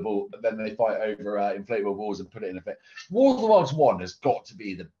over the ball, then they fight over inflatable balls and put it in a fit. War of the Worlds 1 has got to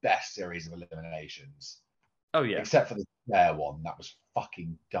be the best series of eliminations. Oh, yeah. Except for the Bear one. That was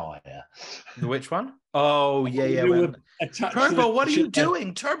fucking dire. The which one? Oh, yeah. Turbo, what are you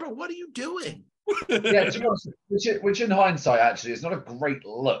doing? Turbo, what are you doing? Yeah, to be honest, which in hindsight, actually, is not a great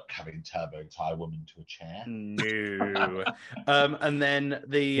look having Turbo tie a woman to a chair. No. And then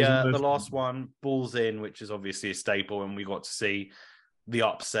the last one, Balls In, which is obviously a staple, and we got to see the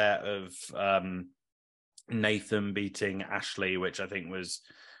upset of Nathan beating Ashley, which I think was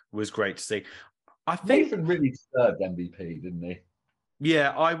great to see. I think Nathan really deserved MVP, didn't he? Yeah,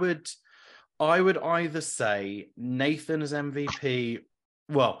 I would either say Nathan as MVP.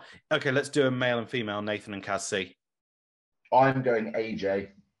 Well, okay, let's do a male and female, Nathan and Kaz C. I'm going AJ.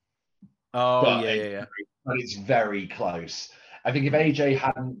 Oh, yeah. But it's very close. I think if AJ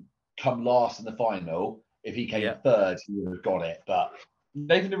hadn't come last in the final, if he came third, he would have got it. But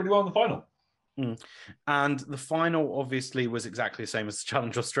Nathan did really well in the final. And the final obviously was exactly the same as the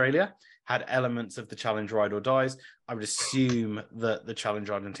Challenge Australia, had elements of the Challenge Ride or Dies. I would assume that the Challenge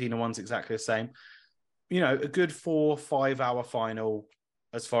Argentina one's exactly the same. A good 4-5 hour final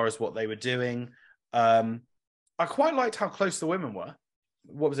as far as what they were doing. I quite liked how close the women were.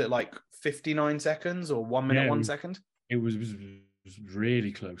 What was it, like 59 seconds or 1 minute, 1 second? It was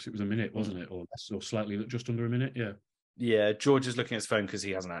really close. It was a minute, wasn't it? Or less, or slightly just under a minute, yeah. Yeah, George is looking at his phone because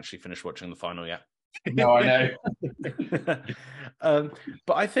he hasn't actually finished watching the final yet. No, I know.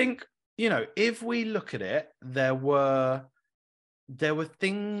 But I think, if we look at it, there were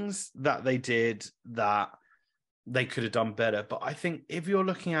things that they did that they could have done better. But I think if you're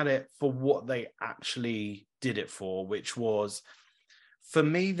looking at it for what they actually did it for, which was, for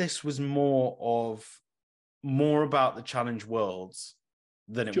me, this was more about the Challenge Worlds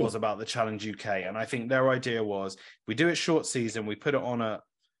than it was about the Challenge UK. And I think their idea was, we do it short season, we put it on at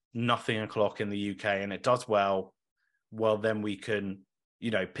nothing o'clock in the UK and it does well, then we can,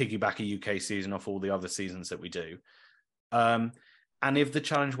 piggyback a UK season off all the other seasons that we do. And if the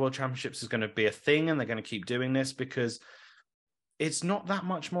Challenge World Championships is going to be a thing and they're going to keep doing this, because it's not that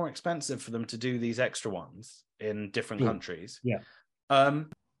much more expensive for them to do these extra ones in different countries. Yeah. And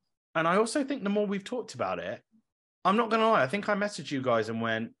I also think the more we've talked about it, I'm not going to lie, I think I messaged you guys and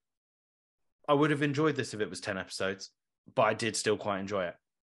went, I would have enjoyed this if it was 10 episodes, but I did still quite enjoy it.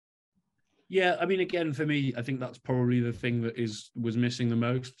 Yeah, I mean, again, for me, I think that's probably the thing that was missing the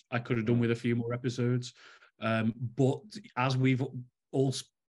most. I could have done with a few more episodes. But as we've all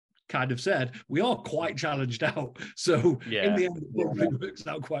kind of said, we are quite challenged out. So in the end, it probably works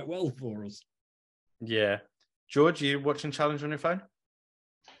out quite well for us. Yeah. George, you watching Challenge on your phone?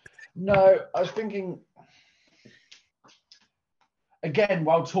 No, I was thinking... Again,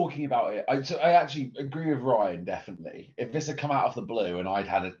 while talking about it, I actually agree with Ryan, definitely. If this had come out of the blue and I'd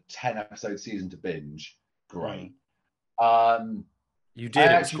had a 10-episode season to binge, great. You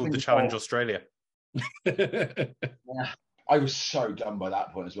did. It was called the Challenge Australia. Yeah, I was so done by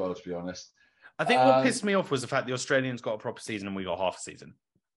that point as well, to be honest. I think what pissed me off was the fact the Australians got a proper season and we got half a season.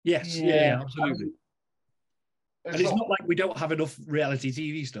 Yes, yeah, absolutely. And it's not like we don't have enough reality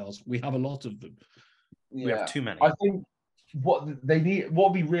TV stars. We have a lot of them. Yeah. We have too many. I think what would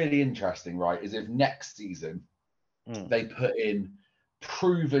be really interesting, right, is if next season they put in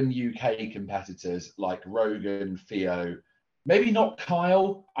proven UK competitors like Rogan, Theo, maybe not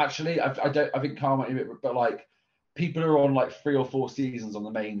Kyle. Actually, I think Kyle might be, but like people who are on like 3 or 4 seasons on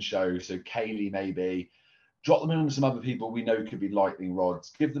the main show. So Kaylee maybe drop them in with some other people we know could be lightning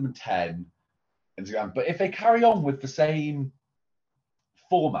rods. Give them 10. But if they carry on with the same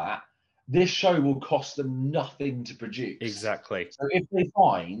format, this show will cost them nothing to produce. Exactly. So if they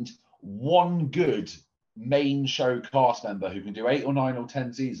find one good main show cast member who can do 8 or 9 or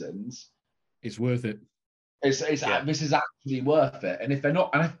 10 seasons, it's worth it. This is actually worth it. And if they're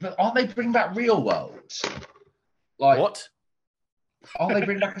not, but aren't they bringing back Real World? Like what? Aren't they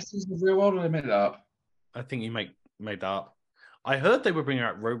bringing back a season of Real World, or they made it up? I think you made that up. I heard they were bringing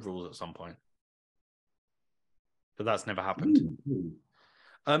out Road Rules at some point, but that's never happened.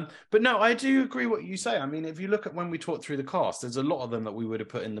 But no, I do agree what you say. I mean, if you look at when we talked through the cast, there's a lot of them that we would have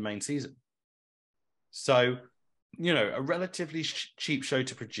put in the main season. So, you know, a relatively cheap show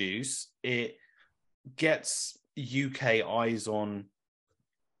to produce. It gets UK eyes on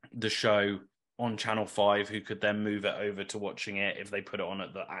the show on Channel 5, who could then move it over to watching it if they put it on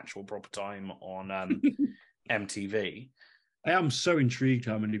at the actual proper time on MTV. I am so intrigued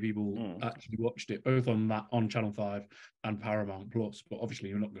how many people actually watched it, both on Channel 5 and Paramount Plus. But obviously,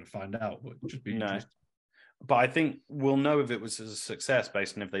 you're not going to find out. But just be interesting. But I think we'll know if it was a success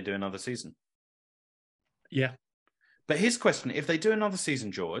based on if they do another season. Yeah. But here's the question: if they do another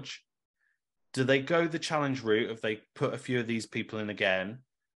season, George, do they go the challenge route? If they put a few of these people in again,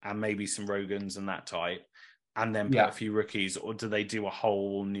 and maybe some Rogans and that type, and then put a few rookies, or do they do a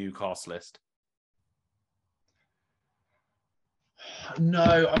whole new cast list?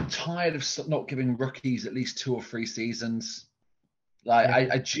 No, I'm tired of not giving rookies at least 2 or 3 seasons. Like,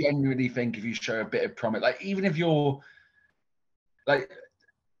 I genuinely think if you show a bit of promise, like even if you're like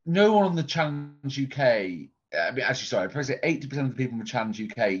no one on the Challenge UK, I mean, actually, sorry, I'd probably say 80% of the people in the Challenge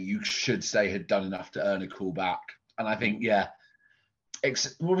UK, you should say had done enough to earn a call back. And I think,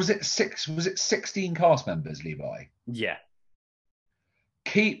 what was it? 16 cast members, Levi? Yeah.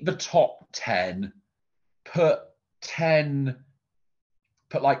 Keep the top 10, put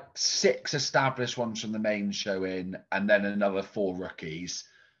like 6 established ones from the main show in, and then another 4 rookies,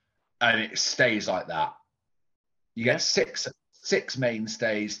 and it stays like that. You get 6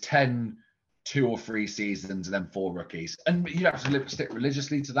 mainstays, 10 2 or 3 seasons, and then 4 rookies, and you have to stick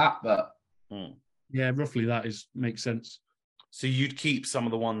religiously to that. But yeah, roughly that makes sense. So you'd keep some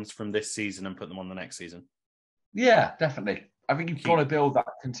of the ones from this season and put them on the next season. Yeah, definitely. I think you've got to build that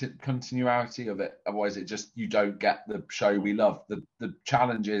continuity of it. Otherwise, you don't get the show we love. The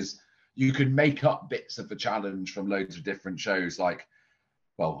challenge is you can make up bits of the challenge from loads of different shows. Like,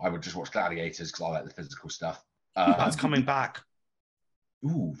 well, I would just watch Gladiators because I like the physical stuff. That's coming back.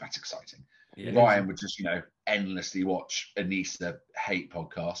 Ooh, that's exciting. Yeah, Ryan would just, endlessly watch Anissa hate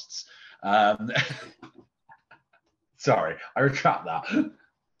podcasts. Sorry, I retract that.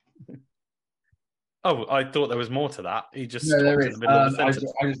 Oh, I thought there was more to that. He just no, there is. In the middle of the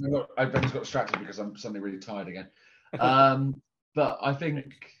sentence. I've just got distracted because I'm suddenly really tired again. But I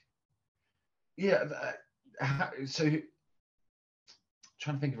think, so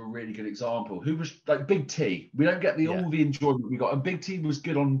trying to think of a really good example. Who was like Big T? We don't get all the enjoyment we got. And Big T was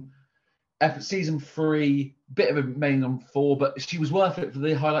good on season 3, bit of a main on 4, but she was worth it for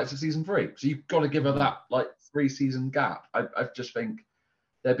the highlights of season 3. So you've got to give her that 3-season gap. I just think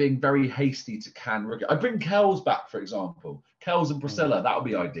they're being very hasty to can rookie. I bring Kells back, for example. Kells and Priscilla, that would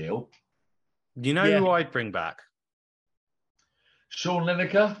be ideal. You know who I'd bring back? Sean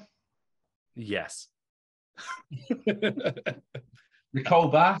Lineker? Yes. Nicole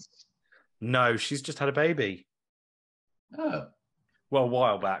Bass? No, she's just had a baby. Oh. Well, a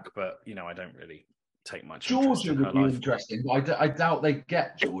while back, but, I don't really take much Georgia interest in would her be life. interesting, but I doubt they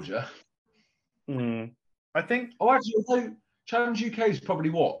get Georgia. I think... Oh, actually, although Challenge UK is probably,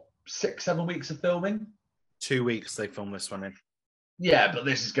 6-7 weeks of filming? 2 weeks they filmed this one in. Yeah, but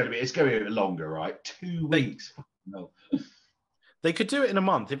it's going to be a bit longer, right? 2 weeks. No. They could do it in a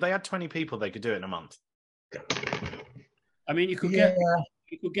month. If they had 20 people, they could do it in a month. I mean, you could get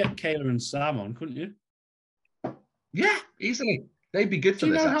Kayla and Sam on, couldn't you? Yeah, easily. They'd be good for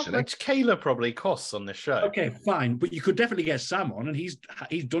this, actually. Do you know how much Kayla probably costs on this show? Okay, fine. But you could definitely get Sam on, and he's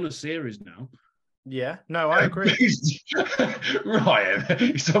done a series now. Yeah, no, I agree. Ryan,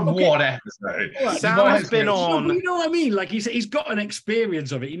 it's on one episode. Right, Sam has been on. But you know what I mean? Like he's got an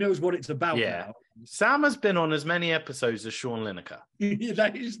experience of it. He knows what it's about. Yeah, now. Sam has been on as many episodes as Sean Lineker.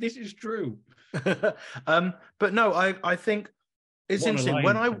 This is true. But no, I think it's What a interesting.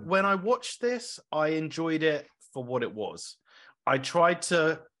 line. When I watched this, I enjoyed it for what it was. I tried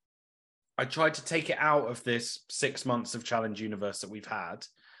to take it out of this 6 months of Challenge Universe that we've had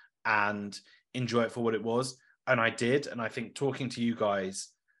and enjoy it for what it was. And I did. And I think talking to you guys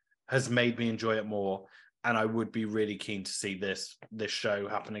has made me enjoy it more. And I would be really keen to see this show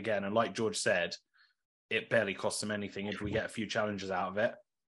happen again. And like George said, it barely costs them anything. If we get a few challenges out of it,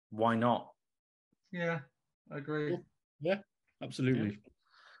 why not? Yeah, I agree. Yeah, absolutely. Yeah.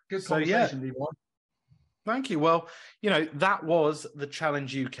 Good So, conversation, Levi. Thank you. Well, that was the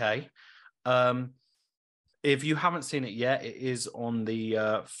Challenge UK. If you haven't seen it yet, it is on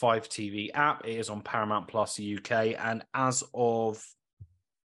the 5 TV app. It is on Paramount Plus UK. And as of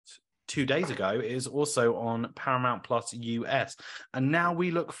 2 days ago, it is also on Paramount Plus US. And now we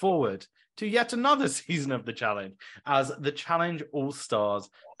look forward to yet another season of the Challenge as the Challenge All-Stars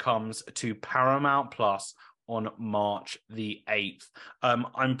comes to Paramount Plus on March the 8th.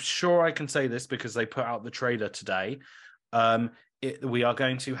 I'm sure I can say this because they put out the trailer today. We are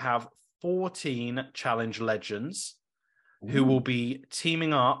going to have 14 Challenge legends who will be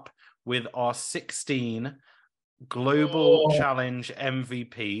teaming up with our 16 Global Challenge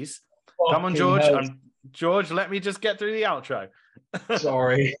MVPs. Come on, George. George, let me just get through the outro.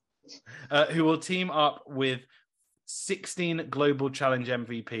 Sorry. Who will team up with 16 Global Challenge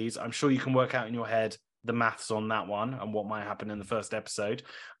MVPs. I'm sure you can work out in your head the maths on that one and what might happen in the first episode.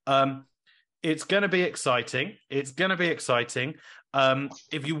 It's going to be exciting. If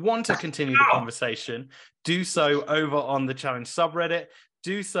you want to continue the conversation, do so over on the Challenge subreddit.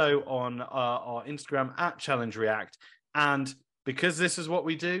 Do so on our Instagram at Challenge React. And because this is what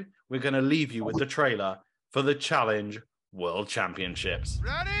we do, we're going to leave you with the trailer for the Challenge World Championships.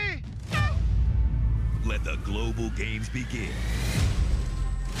 Ready? Let the global games begin.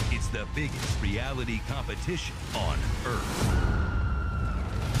 It's the biggest reality competition on Earth.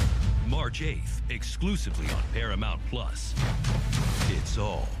 March 8th, exclusively on Paramount Plus. It's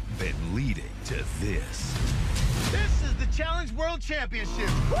all been leading to this. This is the Challenge World Championship.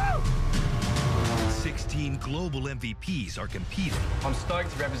 Woo! 16 global MVPs are competing. I'm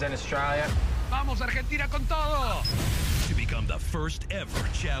stoked to represent Australia. Vamos, Argentina con todo! To become the first ever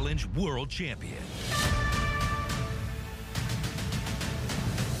Challenge World Champion.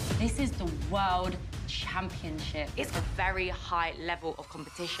 This is the World Championship. It's a very high level of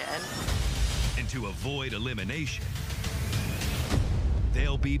competition. And to avoid elimination,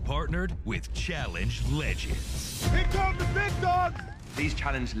 they'll be partnered with Challenge Legends. Here come the big dogs! These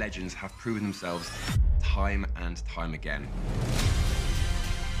Challenge legends have proven themselves time and time again.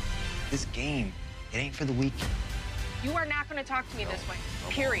 This game, it ain't for the weak. You are not going to talk to me this way,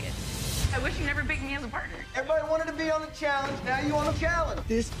 period. I wish you never picked me as a partner. Everybody wanted to be on the challenge, now you on the challenge.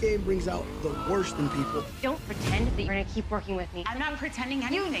 This game brings out the worst in people. Don't pretend that you're going to keep working with me. I'm not pretending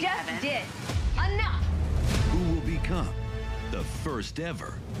anything, You just Evan. did. Enough! Who will become the first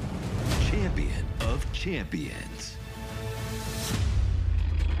ever champion of champions?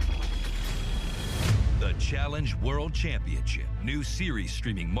 The Challenge World Championship. New series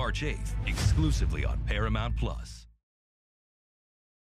streaming March 8th, exclusively on Paramount Plus.